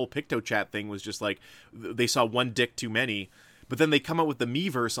the whole Picto Chat thing was just like they saw one dick too many. But then they come out with the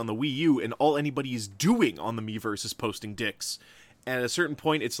Miiverse on the Wii U, and all anybody is doing on the Miiverse is posting dicks. And at a certain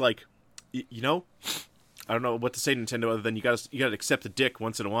point, it's like, you know, I don't know what to say to Nintendo other than you gotta accept a dick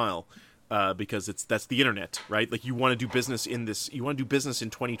once in a while, because that's the internet, right? Like you want to do business in this, you want to do business in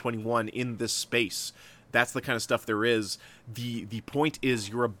 2021 in this space. That's the kind of stuff there is. The point is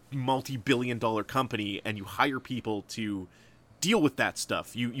you're a multi-billion-dollar company, and you hire people to deal with that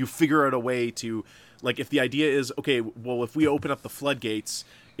stuff. You figure out a way to. Like, if the idea is, okay, well, if we open up the floodgates,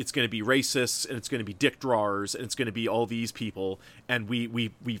 it's going to be racists, and it's going to be dick drawers, and it's going to be all these people, and we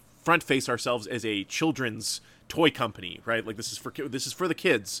front face ourselves as a children's toy company, right? Like, this is for the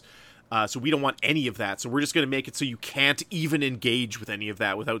kids, so we don't want any of that. So we're just going to make it so you can't even engage with any of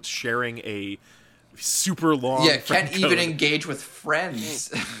that without sharing a super long can't even code. engage with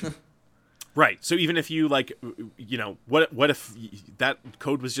friends. Right. So even if you like, you know, what if that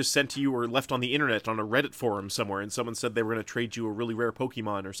code was just sent to you or left on the internet on a Reddit forum somewhere, and someone said they were going to trade you a really rare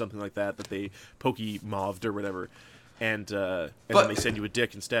Pokemon or something like that they Pokemoved or whatever, and then they send you a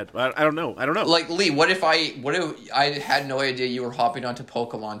dick instead. I don't know. Like, Lee, what if I had no idea you were hopping onto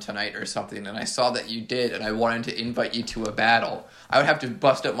Pokemon tonight or something, and I saw that you did, and I wanted to invite you to a battle? I would have to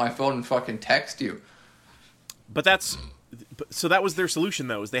bust up my phone and fucking text you. But so that was their solution,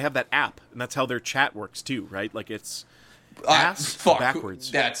 though, is they have that app, and that's how their chat works too, right? Like it's ass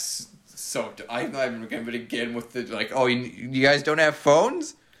backwards. That's so. I'm not even going to begin with the like. Oh, you guys don't have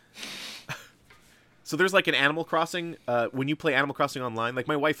phones? So there's like an Animal Crossing. When you play Animal Crossing online, like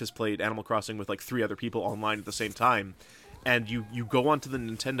my wife has played Animal Crossing with like 3 other people online at the same time, and you go onto the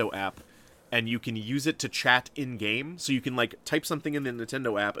Nintendo app, and you can use it to chat in game. So you can like type something in the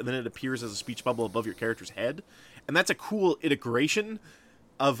Nintendo app, and then it appears as a speech bubble above your character's head. And that's a cool integration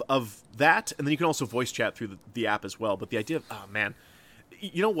of that. And then you can also voice chat through the app as well. But the idea of, oh man,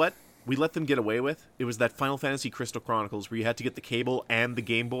 you know what we let them get away with? It was that Final Fantasy Crystal Chronicles where you had to get the cable and the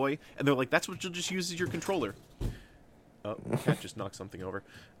Game Boy. And they're like, that's what you'll just use as your controller. Oh, cat just knocked something over.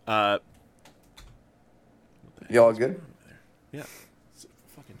 You all good? Yeah. It's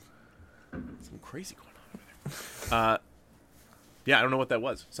fucking something crazy going on over there. Yeah, I don't know what that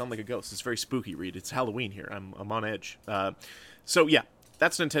was. Sound like a ghost. It's very spooky, Reed. It's Halloween here. I'm on edge. So yeah,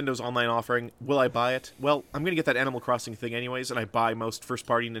 that's Nintendo's online offering. Will I buy it? Well, I'm gonna get that Animal Crossing thing anyways, and I buy most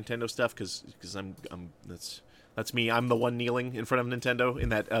first-party Nintendo stuff because I'm that's me. I'm the one kneeling in front of Nintendo in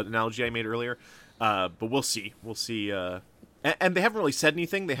that analogy I made earlier. But we'll see. We'll see. And they haven't really said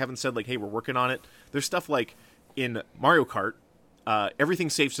anything. They haven't said like, hey, we're working on it. There's stuff like in Mario Kart. everything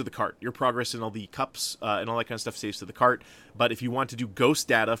saves to the cart. Your progress in all the cups and all that kind of stuff saves to the cart. But if you want to do ghost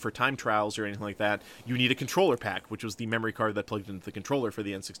data for time trials or anything like that, you need a controller pack, which was the memory card that plugged into the controller for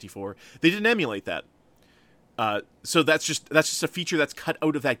the N64. They didn't emulate that. So that's just a feature that's cut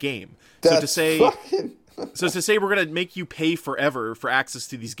out of that game. So to say we're going to make you pay forever for access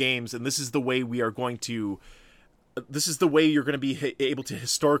to these games, and this is the way you're going to be able to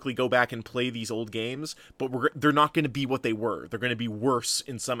historically go back and play these old games, but they're not going to be what they were. They're going to be worse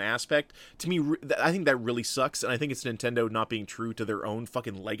in some aspect. To me, I think that really sucks, and I think it's Nintendo not being true to their own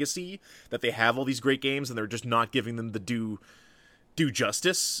fucking legacy, that they have all these great games and they're just not giving them the due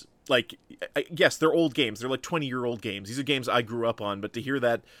justice. Like, yes, they're old games. They're like 20-year-old games. These are games I grew up on, but to hear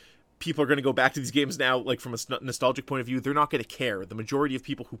that people are going to go back to these games now, like from a nostalgic point of view, they're not going to care. The majority of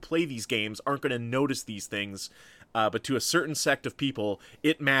people who play these games aren't going to notice these things, but to a certain sect of people,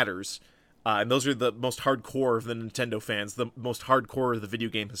 it matters. And those are the most hardcore of the Nintendo fans, the most hardcore of the video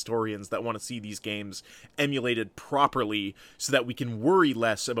game historians that want to see these games emulated properly so that we can worry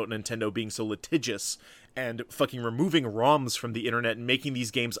less about Nintendo being so litigious and fucking removing ROMs from the internet and making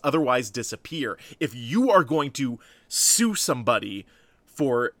these games otherwise disappear. If you are going to sue somebody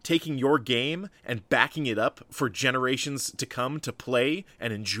for taking your game and backing it up for generations to come to play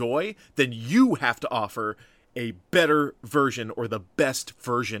and enjoy, then you have to offer a better version or the best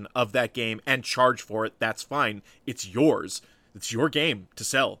version of that game and charge for it. That's fine. It's yours. It's your game to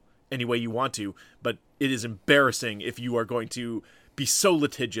sell any way you want to, but it is embarrassing if you are going to be so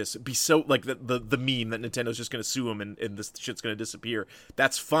litigious, be so like the meme that Nintendo's just going to sue them and this shit's going to disappear.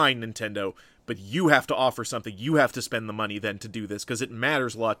 That's fine, Nintendo, but you have to offer something. You have to spend the money then to do this because it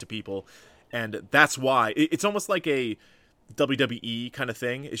matters a lot to people, and that's why it's almost like a WWE kind of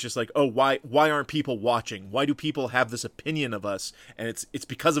thing. It's just like, oh, why aren't people watching? Why do people have this opinion of us? And it's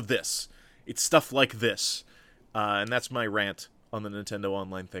because of this. It's stuff like this, and that's my rant on the Nintendo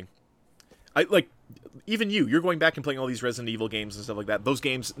Online thing. I like, even you're going back and playing all these Resident Evil games and stuff like that. Those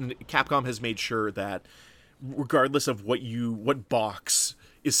games, Capcom has made sure that regardless of what box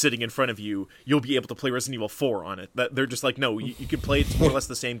is sitting in front of you, you'll be able to play Resident Evil 4 on it. That they're just like, no, you can play it. It's more or less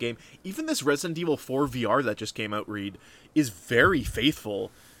the same game. Even this Resident Evil 4 VR that just came out, Reed, is very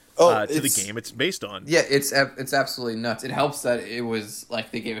faithful to the game it's based on. Yeah, it's absolutely nuts. It helps that it was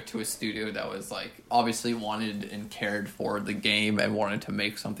like they gave it to a studio that was like obviously wanted and cared for the game and wanted to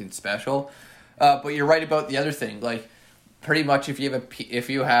make something special. But you're right about the other thing. Like, pretty much if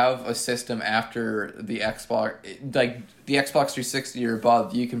you have a system after the Xbox, like the Xbox 360 or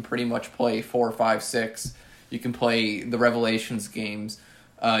above, you can pretty much play 4, 5, 6. You can play the Revelations games.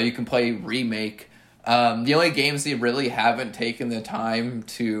 You can play Remake. The only games they really haven't taken the time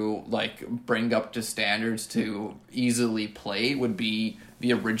to like bring up to standards to easily play would be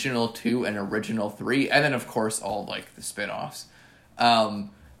the original 2 and original 3, and then of course all like the spin-offs.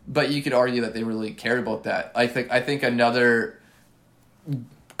 But you could argue that they really cared about that. I think another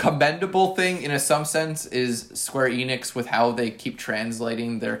commendable thing in some sense is Square Enix with how they keep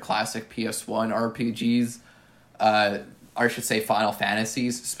translating their classic PS1 RPGs, or I should say Final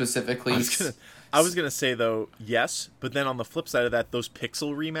Fantasies specifically. I was gonna say though, yes, but then on the flip side of that, those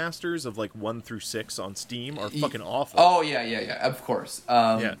pixel remasters of like 1 through 6 on Steam are fucking awful. Oh yeah, of course.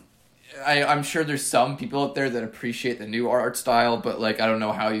 Yeah. I'm sure there's some people out there that appreciate the new art style, but like I don't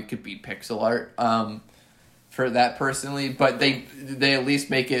know how you could beat pixel art for that personally. But they at least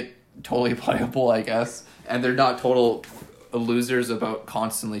make it totally playable, I guess, and they're not total losers about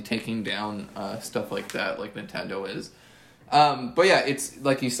constantly taking down stuff like that, like Nintendo is. But yeah, it's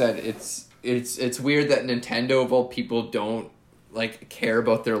like you said, it's weird that Nintendo of all people don't like care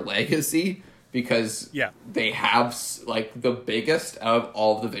about their legacy. Because they have like the biggest of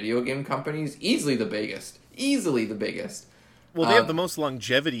all of the video game companies, easily the biggest. Well, they have the most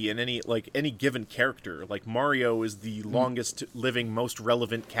longevity in any given character. Like Mario is the longest living, most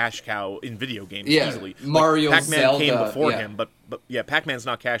relevant cash cow in video games. Easily. Mario, Pac-Man Zelda, came before him, but Pac-Man's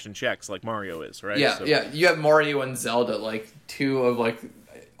not cashing checks like Mario is, right? Yeah. You have Mario and Zelda, like two of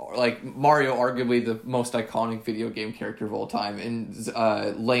like Mario, arguably the most iconic video game character of all time,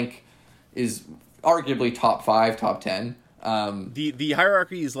 and Link is arguably top 5, top 10. The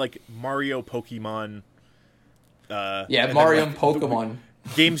hierarchy is like Mario, Pokemon. Mario and Pokemon.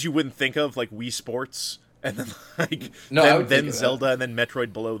 Games you wouldn't think of, like Wii Sports, and then then Zelda, and then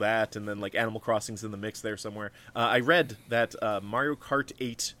Metroid below that, and then like Animal Crossing's in the mix there somewhere. I read that Mario Kart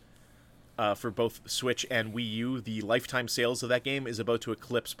 8 for both Switch and Wii U, the lifetime sales of that game is about to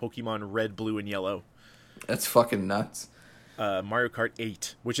eclipse Pokemon Red, Blue, and Yellow. That's fucking nuts. Mario Kart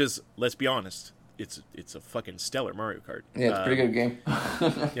 8, which is, let's be honest, it's a fucking stellar Mario Kart. Yeah, it's a pretty good game.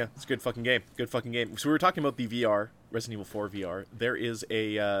 Yeah, it's a good fucking game. So we were talking about the VR Resident Evil 4 VR, there is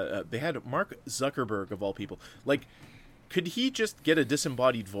they had Mark Zuckerberg of all people. Like, could he just get a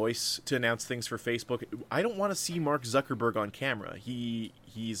disembodied voice to announce things for Facebook? I don't want to see Mark Zuckerberg on camera.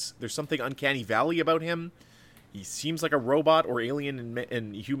 There's something uncanny valley about him. He seems like a robot or alien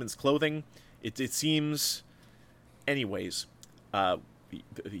in human's clothing. It seems, anyways.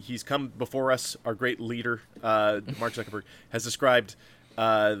 He's come before us. Our great leader, Mark Zuckerberg, has described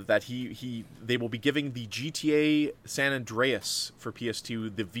that they will be giving the GTA San Andreas for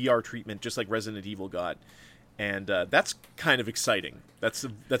PS2 the VR treatment, just like Resident Evil got. And that's kind of exciting. That's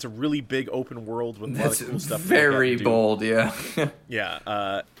a really big open world with a lot of cool stuff. Very bold, yeah.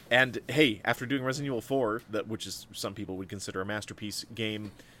 Yeah. And hey, after doing Resident Evil 4, which is some people would consider a masterpiece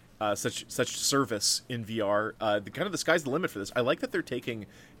game, such service in VR, the sky's the limit for this. I like that they're taking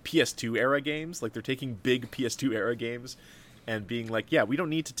PS2 era games, like they're taking big PS2 era games, and being like, yeah, we don't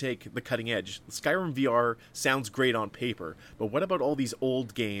need to take the cutting edge. Skyrim VR sounds great on paper, but what about all these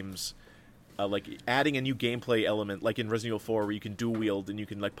old games? Like adding a new gameplay element, like in Resident Evil 4, where you can dual wield and you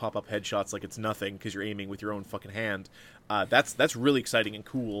can like pop up headshots like it's nothing because you're aiming with your own fucking hand. That's really exciting and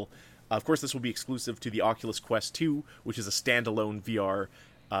cool. Of course, this will be exclusive to the Oculus Quest 2, which is a standalone VR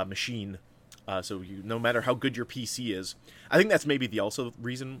machine. So no matter how good your PC is, I think that's maybe the also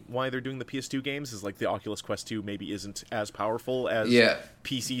reason why they're doing the PS2 games is like the Oculus Quest 2 maybe isn't as powerful as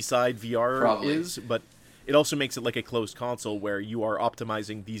PC side VR Probably is, but it also makes it like a closed console where you are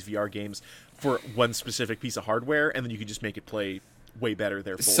optimizing these VR games for one specific piece of hardware, and then you can just make it play way better.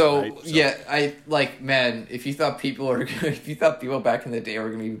 Therefore, right? Yeah, I like, man. If you thought people back in the day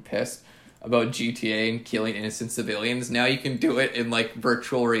were gonna be pissed about GTA and killing innocent civilians, now you can do it in like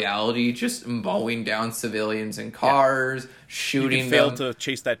virtual reality, just mowing down civilians in cars, shooting them. Fail to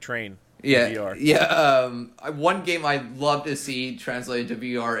chase that train. Yeah. One game I'd love to see translated to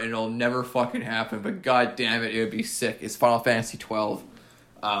VR, and it'll never fucking happen, but god damn it, it would be sick. It's Final Fantasy 12.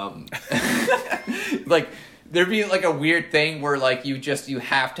 Like, there'd be like a weird thing where like you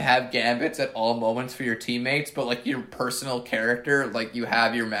have to have gambits at all moments for your teammates, but like your personal character, like you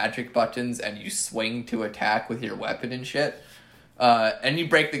have your magic buttons and you swing to attack with your weapon and shit. And you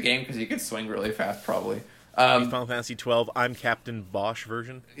break the game because you can swing really fast, probably. Final Fantasy 12, I'm Captain Bosch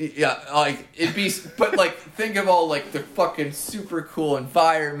version. Yeah, like it'd be, but like think of all like the fucking super cool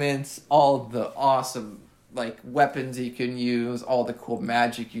environments, all the awesome like weapons you can use, all the cool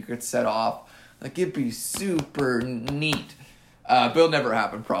magic you could set off. Like it'd be super neat. But it'll never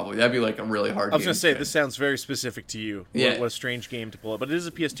happen, probably. That'd be like a really hard game. I was gonna say this sounds very specific to you. Yeah. What a strange game to pull up, but it is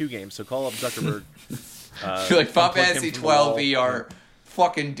a PS2 game, so call up Zuckerberg. Like Final Fantasy 12 VR,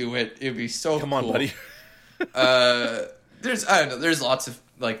 fucking do it. It'd be so Come cool. on, buddy. There's lots of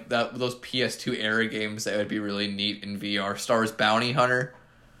like those PS2 era games that would be really neat in VR. Star Wars Bounty Hunter.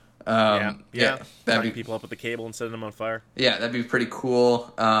 That'd be people up with the cable and setting them on fire. Yeah, that'd be pretty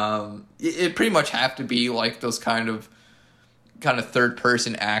cool. It'd pretty much have to be like those kind of third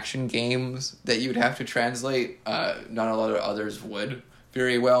person action games that you'd have to translate. Not a lot of others would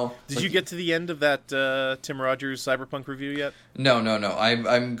very well. Did you get to the end of that Tim Rogers Cyberpunk review yet? No.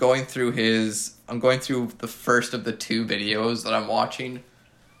 I'm going through the first of the 2 videos that I'm watching,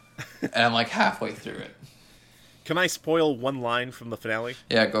 and I'm like halfway through it. Can I spoil one line from the finale?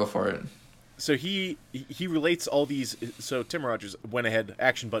 Yeah, go for it. So he relates all these. So Tim Rogers went ahead,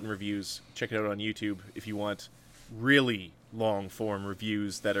 Action Button Reviews. Check it out on YouTube if you want really long form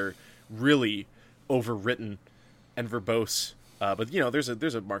reviews that are really overwritten and verbose. But you know, there's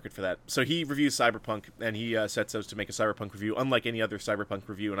a market for that. So he reviews Cyberpunk, and he sets out to make a Cyberpunk review, unlike any other Cyberpunk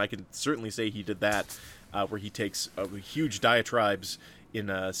review. And I can certainly say he did that, where he takes huge diatribes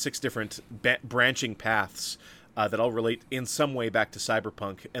in 6 different branching paths that all relate in some way back to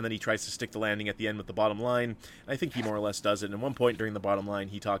Cyberpunk, and then he tries to stick the landing at the end with the bottom line. I think he more or less does it. And at one point during the bottom line,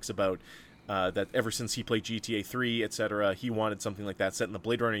 he talks about that ever since he played GTA 3, etc., he wanted something like that set in the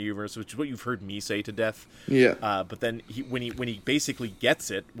Blade Runner universe, which is what you've heard me say to death. Yeah. But then when he basically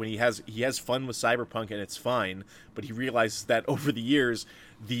gets it, when he has fun with Cyberpunk and it's fine, but he realizes that over the years,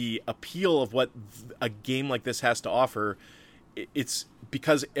 the appeal of what a game like this has to offer, it's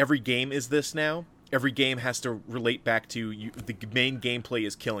because every game is this now. Every game has to relate back to you. The main gameplay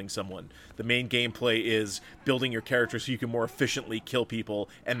is killing someone. The main gameplay is building your character so you can more efficiently kill people,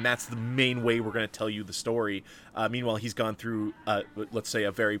 and that's the main way we're going to tell you the story. Meanwhile, he's gone through, let's say,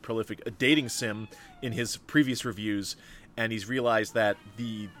 a very prolific dating sim in his previous reviews, and he's realized that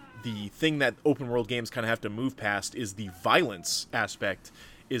the thing that open world games kind of have to move past is the violence aspect.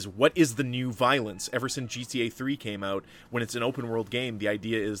 Is what is the new violence? Ever since GTA 3 came out, when it's an open world game, the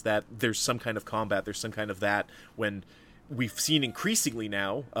idea is that there's some kind of combat, there's some kind of that when we've seen increasingly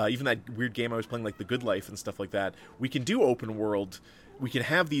now, even that weird game I was playing, like The Good Life and stuff like that, we can do open world. We can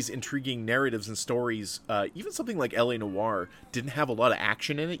have these intriguing narratives and stories. Even something like L.A. Noire didn't have a lot of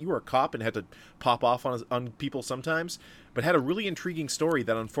action in it. You were a cop and had to pop off on people sometimes, but had a really intriguing story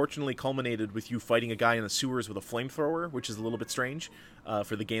that unfortunately culminated with you fighting a guy in the sewers with a flamethrower, which is a little bit strange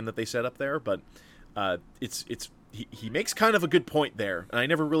for the game that they set up there. But he makes kind of a good point there, and I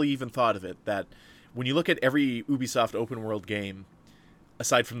never really even thought of it, that when you look at every Ubisoft open world game,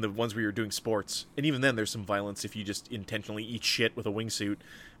 aside from the ones where you're doing sports, and even then there's some violence if you just intentionally eat shit with a wingsuit,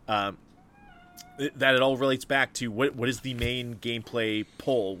 that it all relates back to what is the main gameplay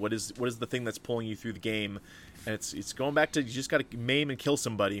pull? What is the thing that's pulling you through the game? And it's going back to, you just got to maim and kill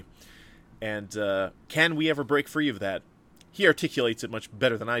somebody. And can we ever break free of that? He articulates it much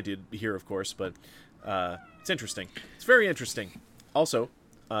better than I did here, of course, but it's interesting. It's very interesting. Also,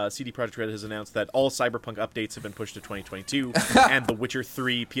 CD Projekt Red has announced that all Cyberpunk updates have been pushed to 2022, and the Witcher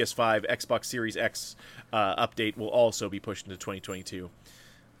 3 PS5, Xbox Series X update will also be pushed into 2022.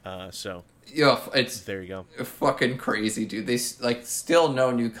 So, yeah, it's there you go. Fucking crazy, dude. They still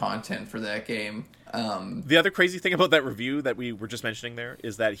no new content for that game. The other crazy thing about that review that we were just mentioning there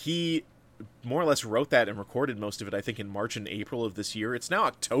is that he more or less wrote that and recorded most of it, I think, in March and April of this year. It's now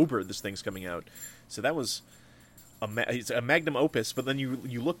October this thing's coming out, so that was it's a magnum opus. But then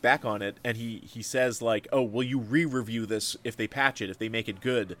you look back on it, and he says, like, oh, will you re-review this if they patch it, if they make it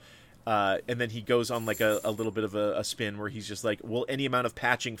good? And then he goes on like a little bit of a spin where he's just like, will any amount of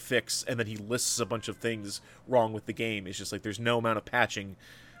patching fix? And then he lists a bunch of things wrong with the game. It's just like, there's no amount of patching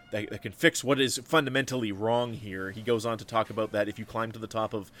that can fix what is fundamentally wrong here. He goes on to talk about that if you climb to the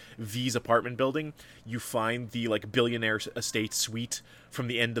top of V's apartment building, you find the like billionaire estate suite from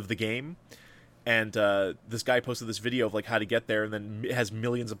the end of the game. And this guy posted this video of like how to get there, and then it has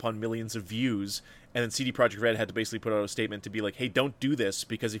millions upon millions of views. And then CD Projekt Red had to basically put out a statement to be like, hey, don't do this,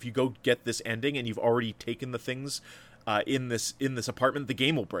 because if you go get this ending and you've already taken the things in this apartment, the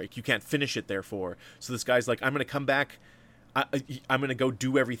game will break. You can't finish it, therefore. So this guy's like, I'm going to come back, I'm going to go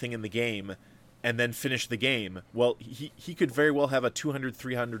do everything in the game and then finish the game. Well, he could very well have a 200,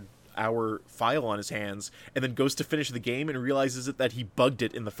 300 hour file on his hands, and then goes to finish the game and realizes that he bugged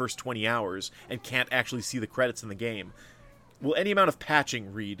it in the first 20 hours and can't actually see the credits in the game. Will any amount of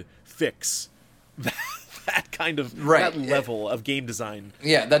patching, Reed, fix that kind of that level of game design?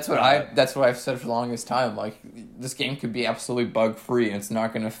 Yeah, that's what I've said for the longest time. Like, this game could be absolutely bug free, and it's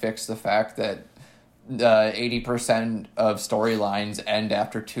not going to fix the fact that 80% of storylines end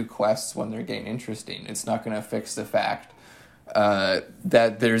after 2 quests when they're getting interesting. It's not going to fix the fact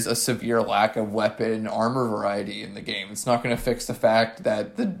that there's a severe lack of weapon and armor variety in the game. It's not going to fix the fact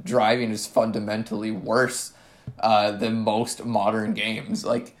that the driving is fundamentally worse than most modern games.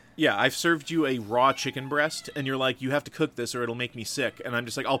 Like, yeah, I've served you a raw chicken breast, and you're like, you have to cook this or it'll make me sick. And I'm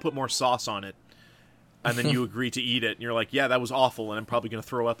just like, I'll put more sauce on it. And then you agree to eat it, and you're like, yeah, that was awful, and I'm probably going to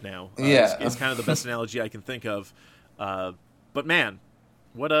throw up now. Yeah. It's kind of the best analogy I can think of. But man,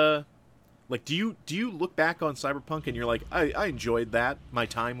 what a... Like, do you look back on Cyberpunk and you're like, I enjoyed that, my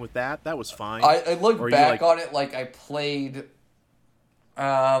time with that. That was fine. I look back on it like I played...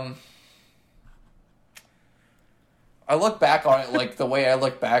 I look back on it like the way I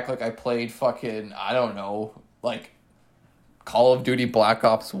look back like I played fucking, I don't know, like Call of Duty Black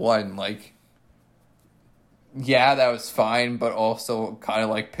Ops 1. Like, yeah, that was fine, but also kind of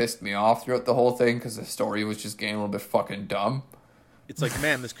like pissed me off throughout the whole thing because the story was just getting a little bit fucking dumb. It's like,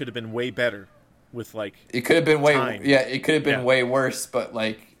 man, this could have been way better with, like, it could have been time. It could have been way worse, but,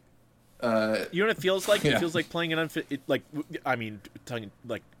 like, you know what it feels like? Yeah. It feels like playing an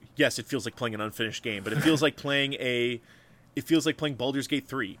yes, it feels like playing an unfinished game, but it feels like playing Baldur's Gate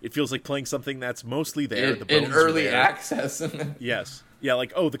 3. It feels like playing something that's mostly there. In early access. Yes. Yeah,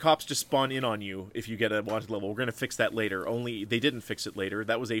 like, oh, the cops just spawn in on you if you get a wanted level. We're going to fix that later. Only they didn't fix it later.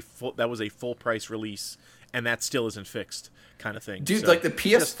 That was a full price release, and that still isn't fixed, kind of thing. Dude, so, like, the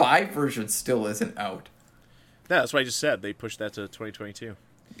PS5 version still isn't out. Yeah, that's what I just said. They pushed that to 2022.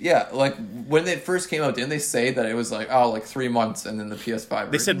 Yeah, like, when it first came out, didn't they say that it was like, 3 months, and then the PS5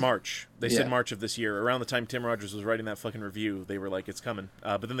 version? They said March. They said March of this year. Around the time Tim Rogers was writing that fucking review, they were like, it's coming.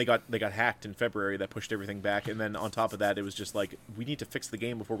 But then they got hacked in February. That pushed everything back. And then on top of that, it was just like, we need to fix the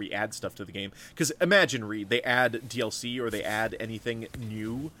game before we add stuff to the game. Because imagine, Reed, they add DLC or they add anything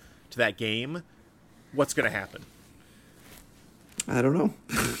new to that game. What's going to happen? I don't know.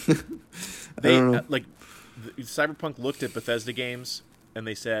 Cyberpunk looked at Bethesda games, and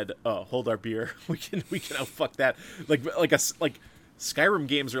they said, "Oh, hold our beer. We can outfuck that." Like Skyrim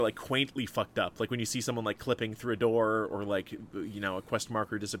games are like quaintly fucked up. Like when you see someone like clipping through a door, or like, you know, a quest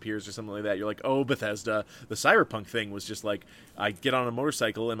marker disappears or something like that, you're like, oh, Bethesda. The Cyberpunk thing was just like, I get on a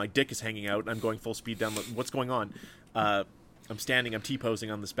motorcycle and my dick is hanging out and I'm going full speed down. What's going on? I'm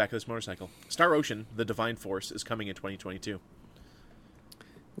T-posing on this back of this motorcycle. Star Ocean, The Divine Force, is coming in 2022.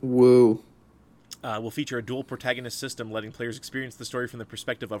 Woo. Will feature a dual protagonist system, letting players experience the story from the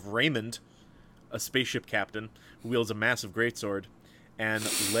perspective of Raymond, a spaceship captain who wields a massive greatsword, and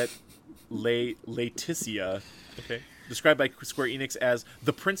Laetitia, okay, described by Square Enix as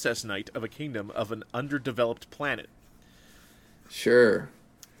the princess knight of a kingdom of an underdeveloped planet. Sure.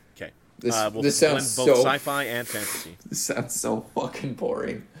 Okay. This We'll sounds blend both so sci-fi and fantasy. This sounds so fucking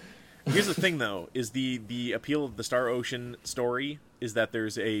boring. Here's the thing, though, is the appeal of the Star Ocean story is that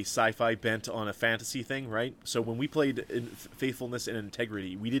there's a sci-fi bent on a fantasy thing, right? So when we played in Faithfulness and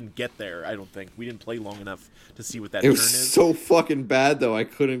Integrity, we didn't get there, I don't think. We didn't play long enough to see what that It turn was is. so fucking bad, though. I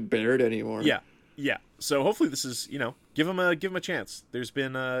couldn't bear it anymore. Yeah. So hopefully this is, you know, give them a chance. There's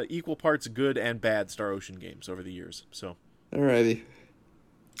been equal parts good and bad Star Ocean games over the years. So Alrighty.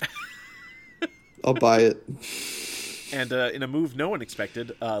 I'll buy it. And in a move no one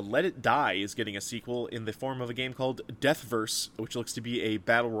expected, Let It Die is getting a sequel in the form of a game called Deathverse, which looks to be a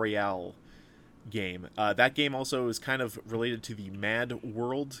battle royale game. That game also is kind of related to the Mad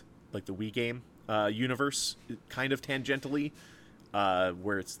World, like the Wii game universe, kind of tangentially,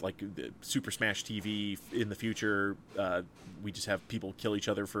 where it's like Super Smash TV in the future. We just have people kill each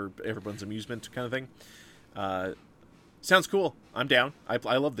other for everyone's amusement kind of thing. Sounds cool. I'm down.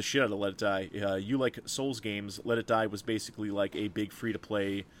 I love the shit out of Let It Die. You like Souls games. Let It Die was basically like a big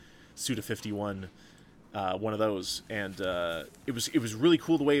free-to-play Suda 51, one of those. And it was really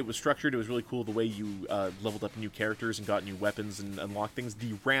cool the way it was structured. It was really cool the way you leveled up new characters and got new weapons and unlocked things.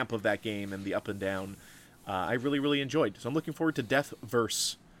 The ramp of that game and the up and down, I really, really enjoyed. So I'm looking forward to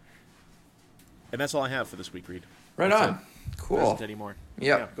Deathverse. And that's all I have for this week, Reed. Right on. Cool. There isn't any more.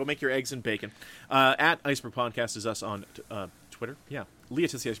 Yep. Yeah, go make your eggs and bacon. At Iceberg Podcast is us on Twitter. Yeah.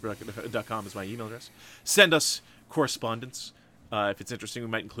 Leah@iceberg.com is my email address. Send us correspondence. If it's interesting, we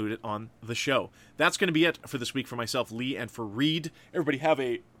might include it on the show. That's going to be it for this week for myself, Lee, and for Reed. Everybody have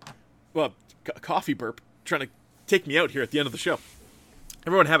a coffee burp trying to take me out here at the end of the show.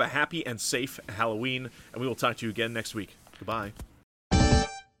 Everyone have a happy and safe Halloween, and we will talk to you again next week. Goodbye.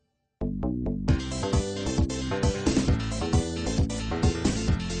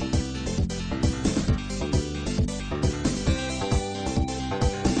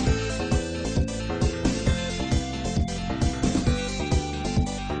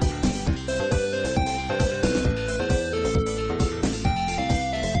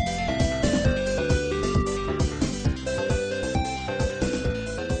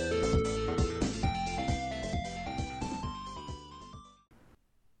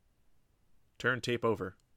 Turn tape over.